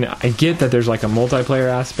 I mean, I get that there's like a multiplayer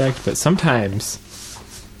aspect, but sometimes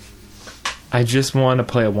I just want to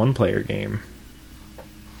play a one-player game.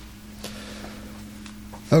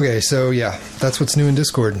 Okay, so yeah, that's what's new in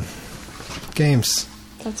Discord. Games.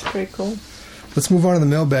 That's pretty cool. Let's move on to the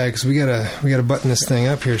mailbag, because we gotta button this thing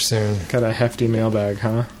up here soon. Got a hefty mailbag,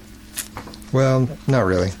 huh? Well, not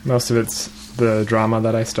really. Most of it's the drama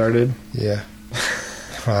that I started. Yeah.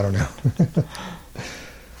 I don't know.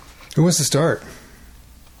 Who wants to start?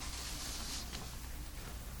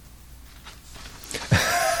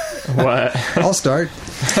 What? I'll start.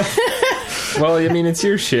 Well, I mean, it's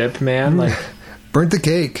your ship, man. Like, burnt the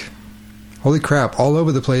cake. Holy crap, all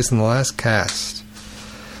over the place in the last cast.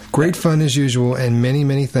 Great fun as usual, and many,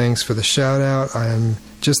 many thanks for the shout out. I am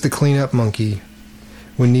just the cleanup monkey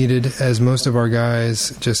when needed, as most of our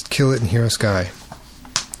guys just kill it in Hero Sky.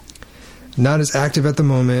 Not as active at the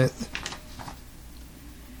moment.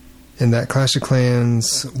 In that Clash of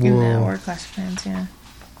Clans or Clash of Clans, yeah.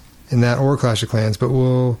 In that or Clash of Clans, but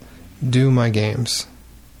will do my games.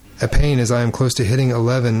 A pain, as I am close to hitting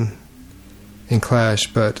 11 in Clash,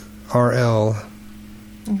 but RL...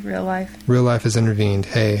 Real life. Real life has intervened.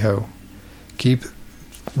 Hey ho. Keep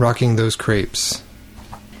rocking those crepes.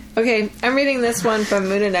 Okay, I'm reading this one from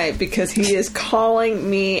Moon and Knight because he is calling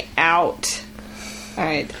me out.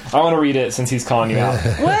 Alright. I want to read it since he's calling you out.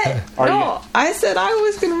 What? No, I said I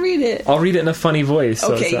was going to read it. I'll read it in a funny voice.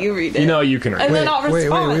 So okay, you read it. You know you can read it. And then I'll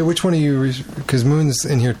respond. Wait, which one are you... Because Moon's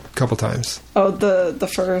in here a couple times. Oh, the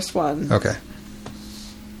first one. Okay.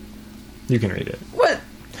 You can read it. What?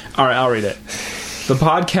 Alright, I'll read it. The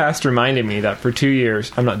podcast reminded me that for 2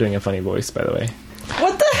 years... I'm not doing a funny voice, by the way.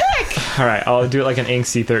 What the heck? Alright, I'll do it like an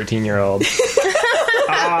angsty 13-year-old.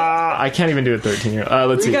 I can't even do a 13-year-old.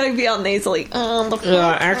 Let's see. You gotta be all nasally.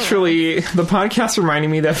 Actually, the podcast reminded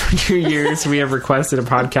me that for 2 years we have requested a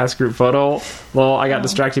podcast group photo. Well, I got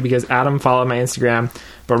distracted because Adam followed my Instagram,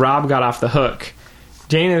 but Rob got off the hook.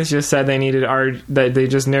 Janeth just said that they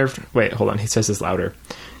just nerfed... Wait, hold on. He says this louder.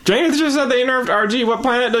 Janeth just said they nerfed RG. What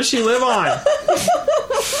planet does she live on?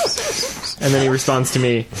 And then he responds to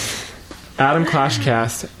me, Adam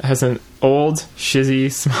Clashcast has an old,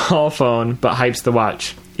 shizzy, small phone, but hypes the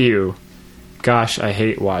watch. Ew. Gosh, I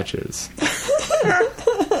hate watches.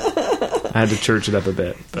 I had to church it up a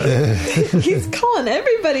bit. But. He's calling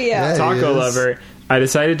everybody out. Yeah, Taco lover, I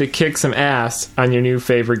decided to kick some ass on your new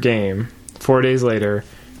favorite game. 4 days later,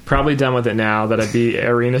 probably done with it now that I beat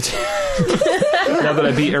Arena 2. Now that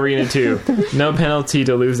I beat Arena 2. No penalty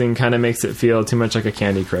to losing kind of makes it feel too much like a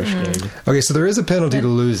Candy Crush game. Okay, so there is a penalty to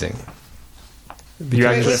losing.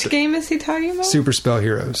 Which game is he talking about? Super Spell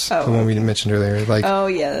Heroes. The one we mentioned earlier. Like, oh,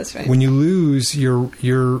 yeah, that's right. When you lose,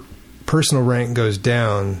 your personal rank goes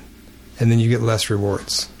down, and then you get less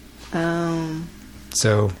rewards.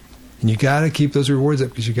 So, and you got to keep those rewards up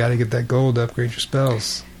because you got to get that gold to upgrade your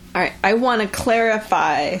spells. All right, I want to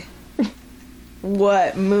clarify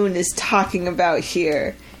what Moon is talking about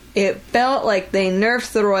here. It felt like they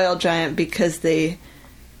nerfed the Royal Giant because they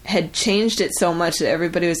had changed it so much that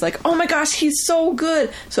everybody was like, oh my gosh, he's so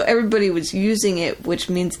good. So everybody was using it, which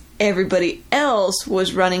means everybody else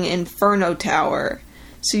was running Inferno Tower.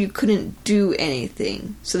 So you couldn't do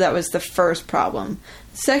anything. So that was the first problem.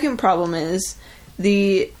 Second problem is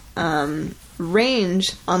the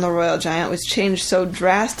range on the Royal Giant was changed so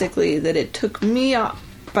drastically that it took me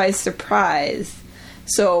by surprise.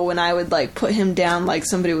 So when I would like put him down, like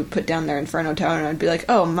somebody would put down their Inferno Tower, and I'd be like,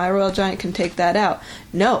 oh, my Royal Giant can take that out.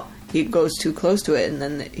 No, he goes too close to it, and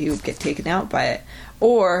then he would get taken out by it.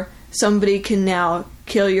 or somebody can now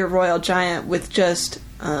kill your royal giant with just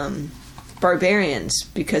barbarians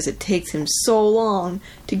because it takes him so long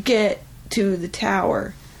to get to the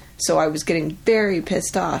tower. So I was getting very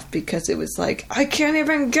pissed off because it was like, I can't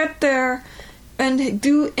even get there and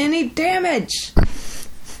do any damage.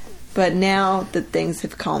 But now that things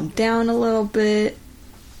have calmed down a little bit,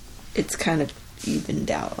 it's kind of evened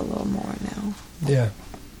out a little more now. Yeah.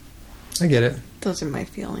 I get it. Those are my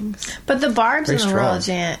feelings. But the barbs Very in the strong. royal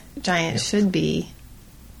giant should be...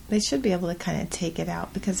 They should be able to kind of take it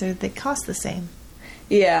out because they cost the same.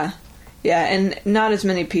 Yeah. Yeah, and not as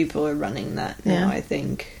many people are running that now, I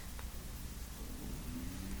think.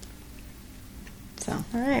 So,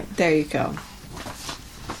 all right. There you go.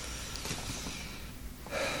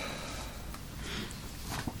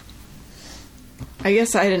 I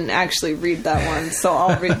guess I didn't actually read that one, so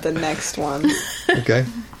I'll read the next one. Okay.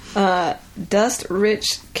 Dust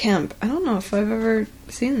Rich Kemp. I don't know if I've ever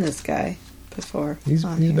seen this guy before. He's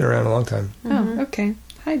been around a long time. Oh, okay.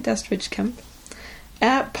 Hi, Dust Rich Kemp.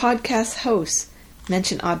 At Podcast Host,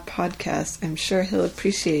 mention Odd Podcast. I'm sure he'll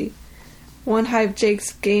appreciate. One Hive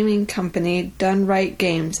Jake's gaming company, Done Right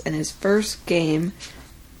Games, and his first game,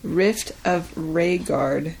 Rift of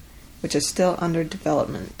Rhaegar, which is still under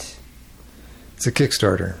development. It's a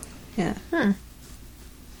Kickstarter. Yeah.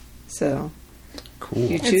 So, cool.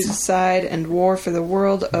 You choose a side and war for the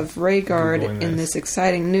world of Rhaegar in this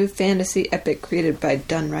exciting new fantasy epic created by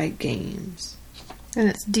Done Right Games. And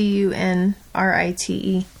it's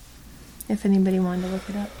DUNRITE, if anybody wanted to look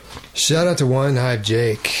it up. Shout out to One Hive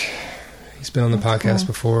Jake. He's been on the podcast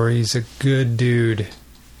before. He's a good dude.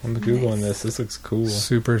 I'm Googling this. This looks cool.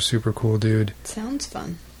 Super, super cool dude. Sounds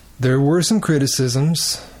fun. There were some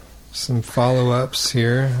criticisms, some follow-ups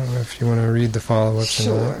here. I don't know if you want to read the follow-ups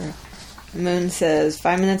Sure. or not. Moon says,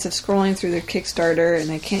 5 minutes of scrolling through their Kickstarter, and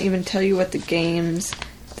I can't even tell you what the games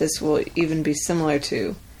this will even be similar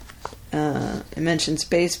to. It mentions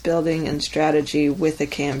base building and strategy with a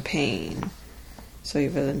campaign. So he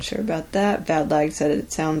wasn't sure about that. Vadlag said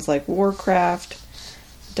it sounds like Warcraft.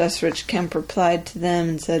 Dustrich Kemp replied to them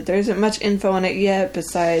and said, there isn't much info on it yet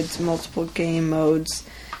besides multiple game modes.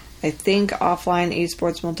 I think offline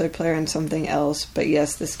esports multiplayer and something else. But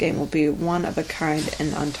yes, this game will be one of a kind.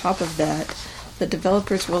 And on top of that, the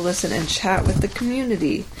developers will listen and chat with the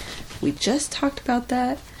community. We just talked about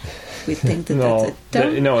that. We think that that's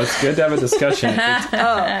a no, it's good to have a discussion.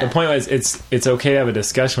 The point was, it's okay to have a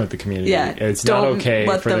discussion with the community. Yeah, it's not okay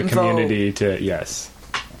for the community to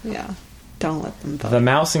Yeah, don't let them vote. The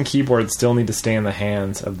mouse and keyboard still need to stay in the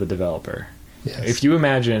hands of the developer. Yes. If you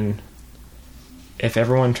imagine if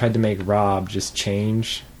everyone tried to make Rob just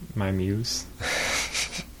change my muse,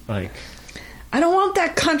 like, I don't want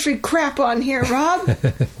that country crap on here, Rob.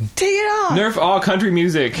 Take it off. Nerf all country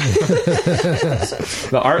music.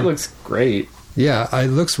 The art looks great. Yeah, it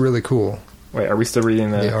looks really cool. Wait, are we still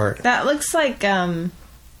reading the art? That looks like the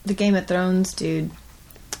Game of Thrones dude.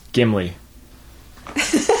 Gimli.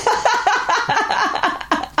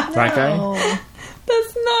 That guy?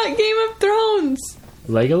 That's not Game of Thrones.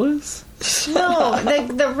 Legolas? No,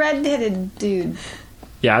 the red-headed dude.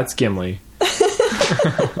 Yeah, it's Gimli.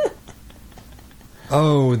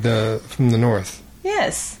 Oh, from the north.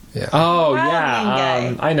 Yes. Yeah. Oh, Rob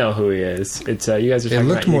yeah. I know who he is. It's you guys are talking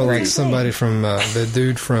about. It looked more like somebody from the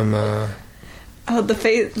dude from. The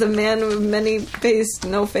man with many face,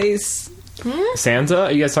 no face. Sansa?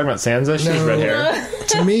 Are you guys talking about Sansa? She has red hair.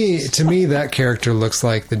 To me, that character looks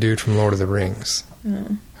like the dude from Lord of the Rings.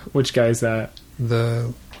 Which guy is that?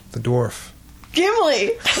 The dwarf.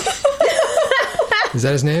 Gimli. Is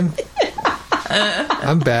that his name?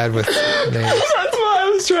 I'm bad with names. That's why I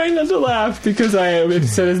was trying not to laugh, because I had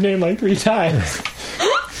said his name like 3 times.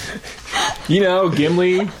 You know,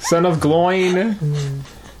 Gimli, son of Gloin.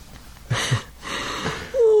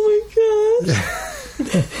 Oh my god.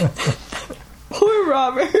 Poor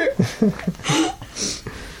Robert.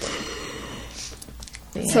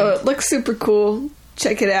 So it looks super cool.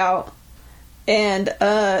 Check it out. And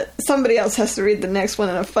somebody else has to read the next one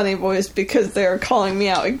in a funny voice because they're calling me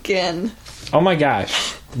out again. Oh my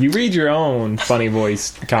gosh. You read your own funny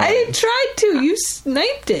voice comment. I tried to. You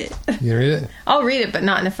sniped it. You read it? I'll read it, but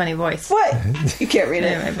not in a funny voice. What? You can't read it.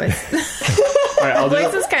 Anyway, voice. All right, I'll do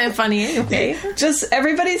Voice is kind of funny anyway. Just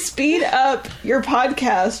everybody speed up your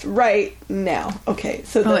podcast right now. Okay.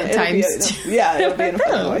 So it it'll times. it'll be in a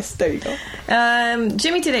funny voice. There you go.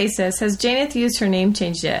 Jimmy Today says, has Janeth used her name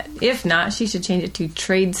change yet? If not, she should change it to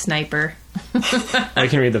Trade Sniper. I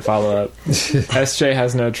can read the follow-up. SJ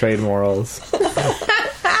has no trade morals.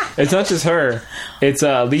 It's not just her. It's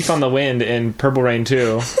Leaf on the Wind in Purple Rain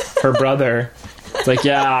 2. Her brother It's like,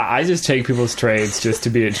 yeah, I just take people's trades just to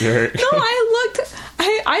be a jerk. No, I looked.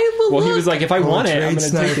 I will. Well, look. He was like, if I want it, I'm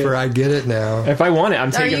going to take it. I get it now. If I want it,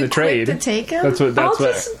 I'm taking the trade. To take him? That's what I'll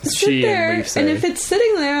just she sit there, and Leaf say. and if it's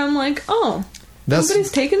sitting there, I'm like, oh,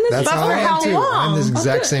 somebody's taking this. That's how I am too. I'm this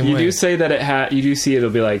exact same way. You do say that you do see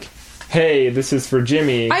it'll be like, hey, this is for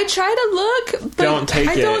Jimmy. I try to look, but don't take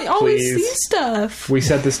I don't always please. see stuff. We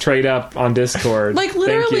set this trade up on Discord. Like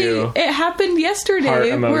literally, it happened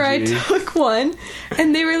yesterday where I took one,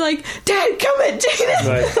 and they were like, "Dad, come at Jada."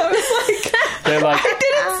 Right. I was They're like, I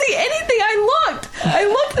didn't see anything. I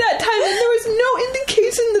looked that time, and there was no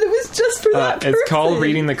indication that it was just for that person. It's called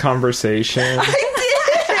reading the conversation. I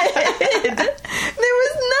did. There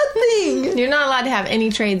was nothing. You're not allowed to have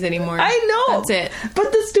any trades anymore. I know. That's it.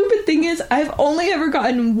 But the stupid thing is, I've only ever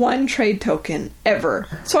gotten one trade token, ever.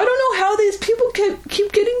 So I don't know how these people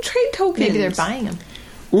keep getting trade tokens. Maybe they're buying them.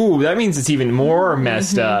 Ooh, that means it's even more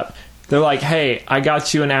messed up. They're like, hey, I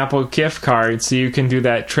got you an Apple gift card so you can do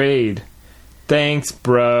that trade. Thanks,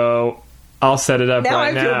 bro. I'll set it up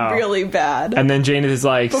right now. Now I feel really bad. And then Jane is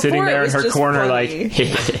like sitting there in her corner funny. like,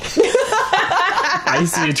 I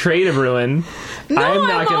see a trade of ruin. No, I'm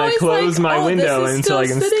not going to close my window until I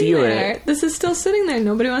can steal it. This is still sitting there.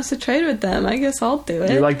 Nobody wants to trade with them. I guess I'll do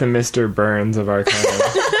it. You're like the Mr. Burns of our time.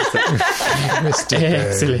 Mr.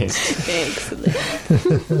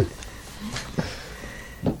 Excellent.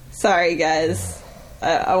 Sorry, guys.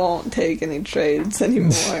 I won't take any trades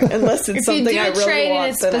anymore unless it's something I really want. If you do a trade and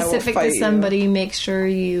it's specific to somebody, make sure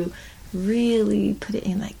you really put it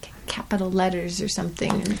in like capital letters or something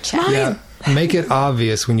in the chat. Yeah, make it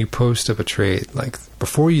obvious when you post up a trade. Like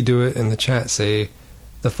before you do it in the chat, say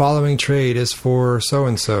the following trade is for so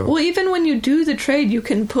and so. Well, even when you do the trade, you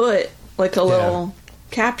can put like a little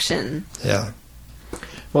caption. Yeah.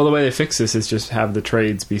 Well, the way they fix this is just have the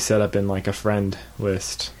trades be set up in like a friend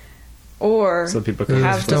list. Or so people can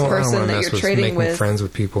have the person that you're trading with. Friends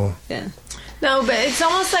with people. Yeah. No, but it's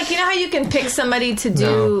almost like, you know how you can pick somebody to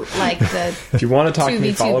do like the if you want to talk to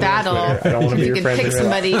me, follow battle. Me on Twitter. I don't want to be your friend. You can pick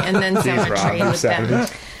somebody and then someone trade with them.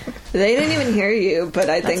 They didn't even hear you, but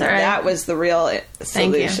I think that was the real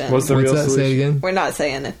solution. What's the real solution? Say again? We're not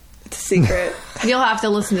saying it. It's a secret. You'll have to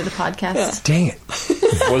listen to the podcast. Yeah. Dang it.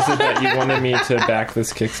 Was it that you wanted me to back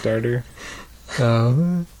this Kickstarter?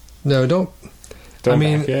 No, don't. Don't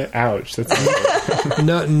back it. Ouch. That's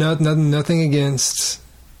nothing against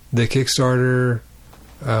the Kickstarter,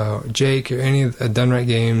 Jake, or any of Done Right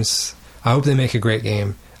Games. I hope they make a great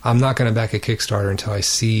game. I'm not going to back a Kickstarter until I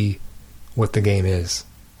see what the game is.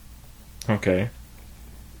 Okay.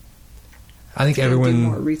 I think do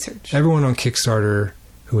more research. Everyone on Kickstarter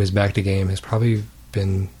who has backed a game has probably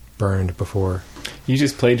been burned before. You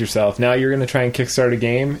just played yourself. Now you're going to try and kickstart a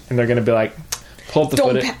game, and they're going to be like, pull up the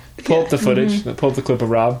footage, pull up the clip of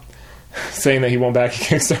Rob saying that he won't back a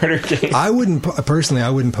Kickstarter game. I wouldn't post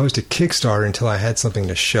a Kickstarter until I had something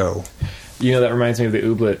to show. You know, that reminds me of the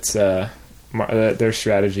Ooblets, their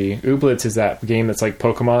strategy. Ooblets is that game that's like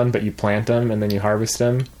Pokemon, but you plant them and then you harvest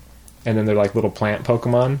them, and then they're like little plant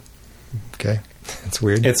Pokemon. Okay. That's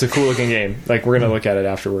weird. It's a cool looking game. Like, we're going to look at it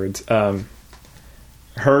afterwards.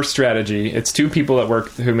 Her strategy, it's two people at work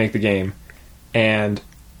who make the game, and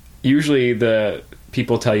usually the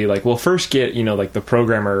people tell you, like, well, first get, like the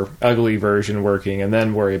programmer ugly version working and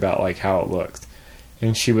then worry about like how it looks.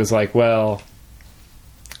 And she was like, well,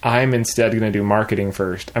 I'm instead going to do marketing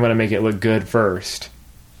first. I'm going to make it look good first,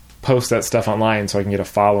 post that stuff online so I can get a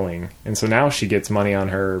following. And so now she gets money on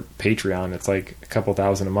her Patreon. It's like a couple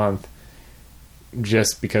 $1,000 a month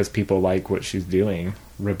just because people like what she's doing.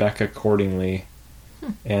 Rebecca Cordingley.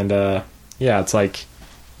 And it's like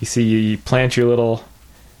you plant your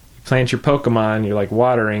Pokemon, you're like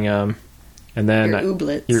watering them, and then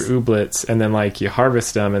your ooblets, and then like you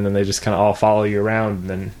harvest them, and then they just kind of all follow you around, and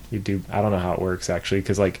then you do. I don't know how it works actually,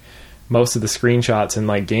 because like most of the screenshots and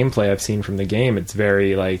like gameplay I've seen from the game, it's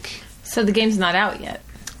very like. So the game's not out yet.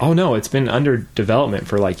 Oh no, it's been under development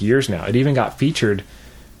for like years now. It even got featured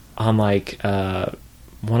on like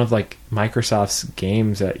one of like Microsoft's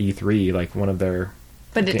games at E3, like one of their.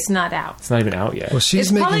 But it's not out. It's not even out yet. Well,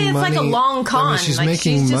 she's making money. Like a long con. She's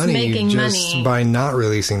making money just by not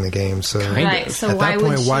releasing the game. So, So at that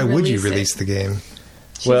point, why would you release the game?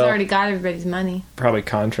 She's already got everybody's money. Probably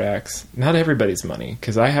contracts. Not everybody's money,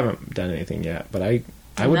 because I haven't done anything yet. But I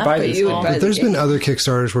would buy this game. But there's been other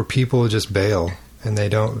Kickstarters where people just bail and they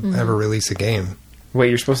don't ever release a game. Wait,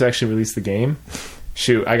 you're supposed to actually release the game?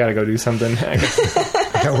 Shoot, I gotta go do something. I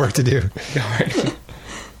got work to do.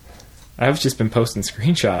 I've just been posting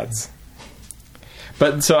screenshots.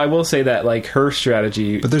 But so I will say that like her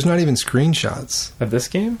strategy. But there's not even screenshots of this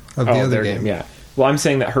game? Of the other game. Yeah. Well, I'm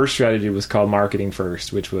saying that her strategy was called marketing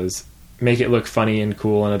first, which was make it look funny and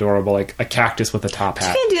cool and adorable, like a cactus with a top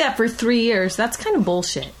hat. You can't do that for 3 years. That's kind of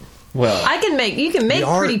bullshit. Well, you can make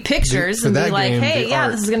pretty pictures and be like, hey,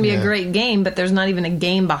 this is going to be a great game, but there's not even a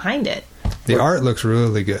game behind it. The art looks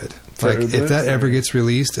really good. Like, if that ever gets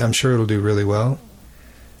released, I'm sure it'll do really well.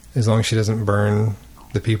 As long as she doesn't burn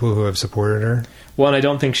the people who have supported her. Well, and I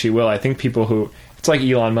don't think she will. I think people who... It's like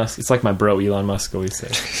Elon Musk. It's like my bro Elon Musk always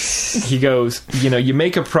says. He goes, you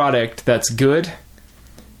make a product that's good,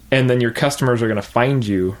 and then your customers are going to find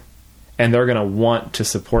you, and they're going to want to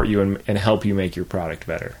support you and help you make your product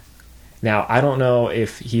better. Now, I don't know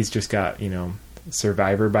if he's just got,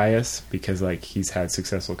 survivor bias because, like, he's had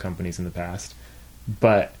successful companies in the past.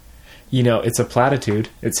 But, it's a platitude.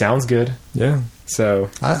 It sounds good. Yeah.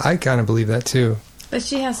 So... I kind of believe that, too. But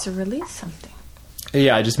she has to release something.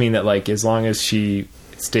 Yeah, I just mean that, like, as long as she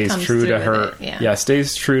stays true to her...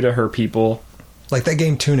 stays true to her people. Like that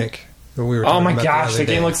game Tunic. We were talking about gosh, that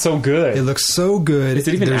game looks so good. It looks so good. Is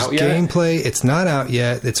it even out yet? There's gameplay. It's not out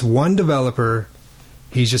yet. It's one developer.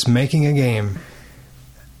 He's just making a game.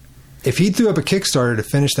 If he threw up a Kickstarter to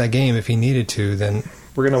finish that game, if he needed to, then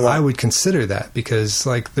I would consider that because,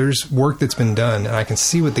 like, there's work that's been done, and I can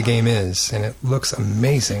see what the game is, and it looks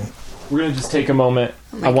amazing. We're going to just take a moment.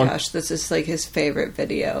 Oh my gosh, this is like his favorite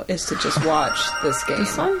video, is to just watch this game.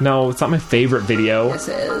 This one? No, it's not my favorite video. Yes,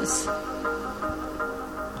 it is.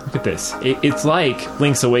 Look at this. It's like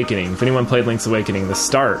Link's Awakening. If anyone played Link's Awakening, the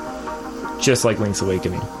start, just like Link's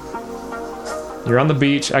Awakening. You're on the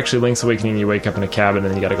beach. Actually, Link's Awakening, you wake up in a cabin and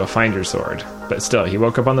then you gotta go find your sword. But still, he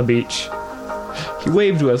woke up on the beach. He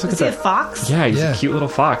waved to us. Look at that. Is he a fox? Yeah, he's a cute little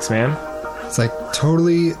fox, man. It's like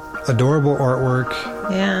totally adorable artwork.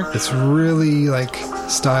 Yeah. It's really, like,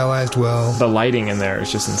 stylized well. The lighting in there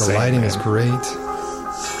is just insane. The lighting is great.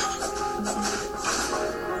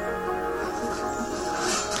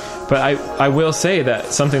 But I will say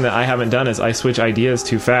that something that I haven't done is I switch ideas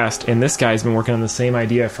too fast, and this guy's been working on the same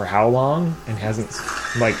idea for how long and hasn't,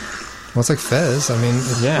 like... Well, it's like Fez. I mean,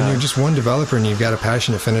 when you're just one developer and you've got a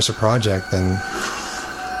passion to finish a project, then...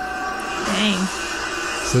 Dang.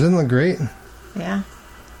 So it doesn't look great? Yeah.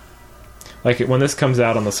 Like, when this comes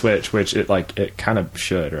out on the Switch, which it kind of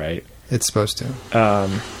should, right? It's supposed to.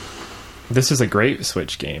 This is a great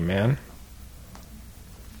Switch game, man.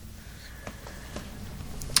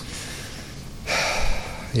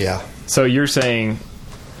 Yeah. So you're saying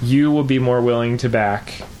you will be more willing to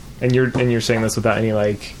back, and you're saying this without any,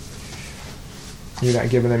 like, you're not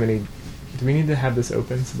giving them any. Do we need to have this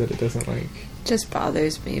open so that it doesn't, like? Just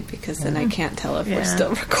bothers me because then I can't tell if we're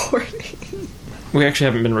still recording. We actually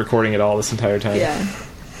haven't been recording at all this entire time. Yeah.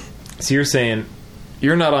 So you're saying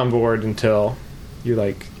you're not on board until you,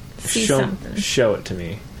 like, show it to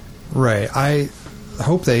me. Right. I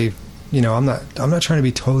hope they. I'm not trying to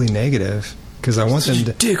be totally negative. Because I want them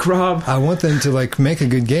to... Dick, Rob! I want them to, like, make a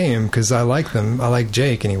good game, because I like them. I like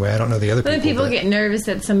Jake, anyway. I don't know the other people. But people get nervous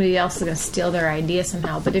that somebody else is going to steal their idea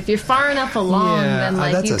somehow. But if you're far enough along, then,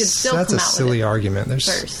 like, you could still come out with it. That's a silly argument.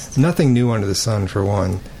 There's nothing new under the sun, for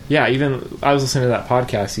one. Yeah, even... I was listening to that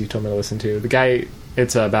podcast you told me to listen to. The guy...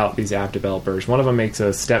 It's about these app developers. One of them makes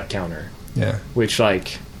a step counter. Yeah. Which,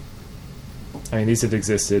 like... I mean, these have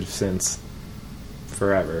existed since...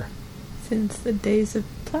 forever. Since the days of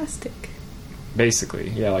plastic. Basically,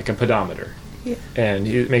 yeah, like a pedometer. Yeah. And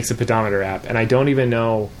it makes a pedometer app. And I don't even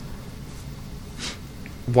know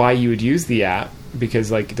why you would use the app, because,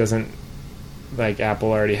 like, it doesn't... Like, Apple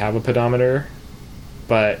already have a pedometer,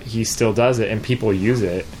 but he still does it, and people use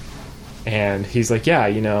it. And he's like, yeah,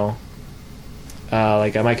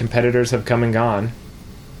 like, my competitors have come and gone,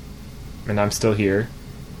 and I'm still here.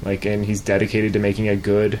 Like, and he's dedicated to making a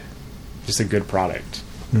good product.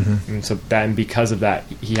 Mm-hmm. And so then, because of that,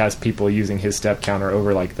 he has people using his step counter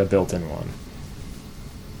over, like, the built-in one.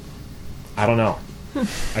 I don't know.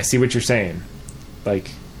 I see what you're saying. Like,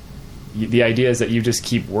 the idea is that you just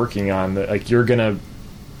keep working on like, you're gonna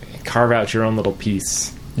carve out your own little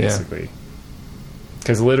piece, basically.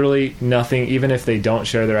 Because literally nothing, even if they don't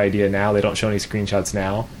share their idea now, they don't show any screenshots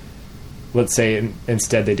now. Let's say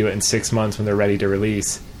instead they do it in 6 months when they're ready to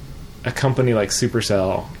release. A company like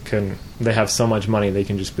Supercell they have so much money, they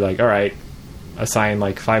can just be like, all right, assign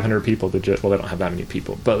like 500 people to they don't have that many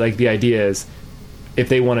people. But, like, the idea is, if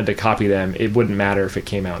they wanted to copy them, it wouldn't matter if it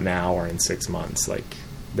came out now or in 6 months. Like,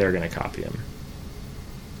 they're going to copy them.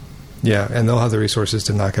 Yeah, and they'll have the resources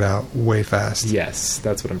to knock it out way fast. Yes,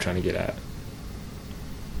 that's what I'm trying to get at.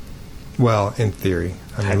 Well, in theory.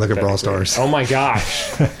 I mean, look at Brawl Stars. Oh my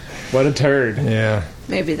gosh. What a turd. Yeah.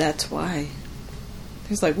 Maybe that's why.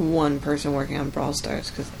 There's like one person working on Brawl Stars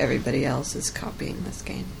because everybody else is copying this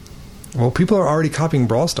game. Well, people are already copying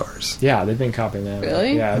Brawl Stars. Yeah, they've been copying that.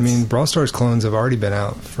 Really? Yeah. I mean, Brawl Stars clones have already been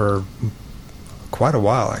out for quite a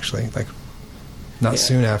while, actually. Like, not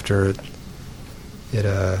soon after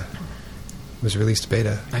it was released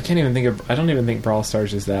beta. I don't even think Brawl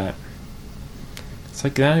Stars is that. It's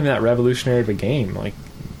like not even that revolutionary of a game. Like,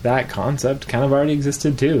 that concept kind of already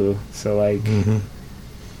existed too. So like,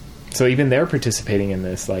 so even they're participating in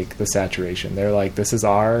this, like the saturation. They're like, this is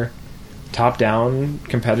our top-down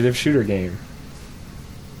competitive shooter game,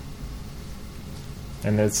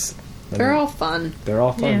 and they're all fun. They're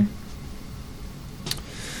all fun. Yeah.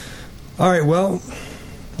 All right, well,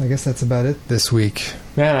 I guess that's about it this week.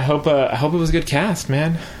 Man, I hope it was a good cast,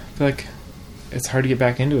 man. I feel like it's hard to get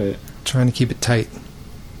back into it. Trying to keep it tight.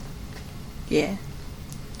 Yeah.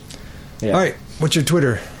 All right, what's your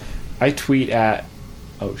Twitter? I tweet at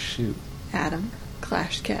Adam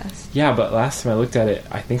Clashcast. Yeah, but last time I looked at it,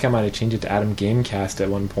 I think I might have changed it to Adam Gamecast at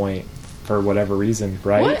one point for whatever reason,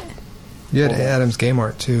 right? What? You had Adam's Game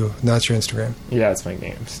Art too. No, it's your Instagram. Yeah, it's my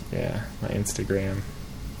games. Yeah, my Instagram.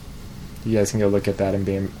 You guys can go look at that and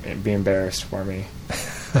be embarrassed for me.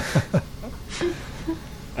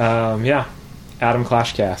 Yeah, Adam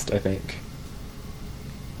Clashcast, I think.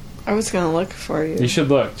 I was going to look for you. You should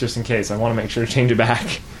look, just in case. I want to make sure to change it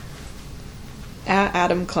back. At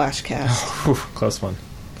Adam Clashcast. Close one.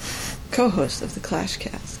 Co-host of the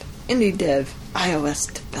Clashcast. Indie dev,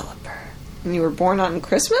 iOS developer. And you were born on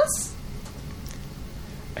Christmas?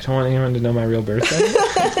 I don't want anyone to know my real birthday.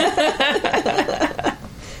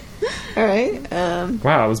 All right.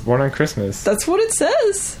 Wow, I was born on Christmas. That's what it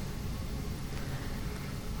says.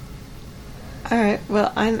 All right.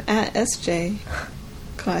 Well, I'm at SJ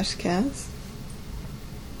Clashcast,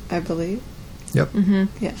 I believe. Yep.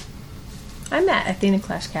 Mm-hmm. Yeah. I'm at Athena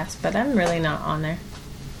Clashcast, but I'm really not on there.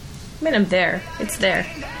 I mean, I'm there. It's there.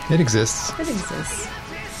 It exists. It exists.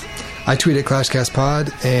 I tweet at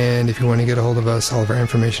ClashCastPod, and if you want to get a hold of us, all of our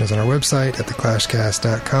information is on our website at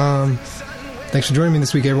theclashcast.com. Thanks for joining me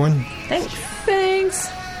this week, everyone. Thanks.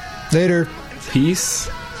 Later. Peace.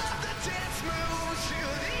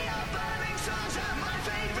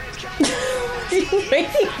 What are you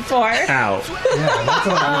waiting for? Ow. Yeah, that's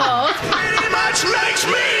all I know. Pretty much makes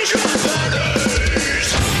me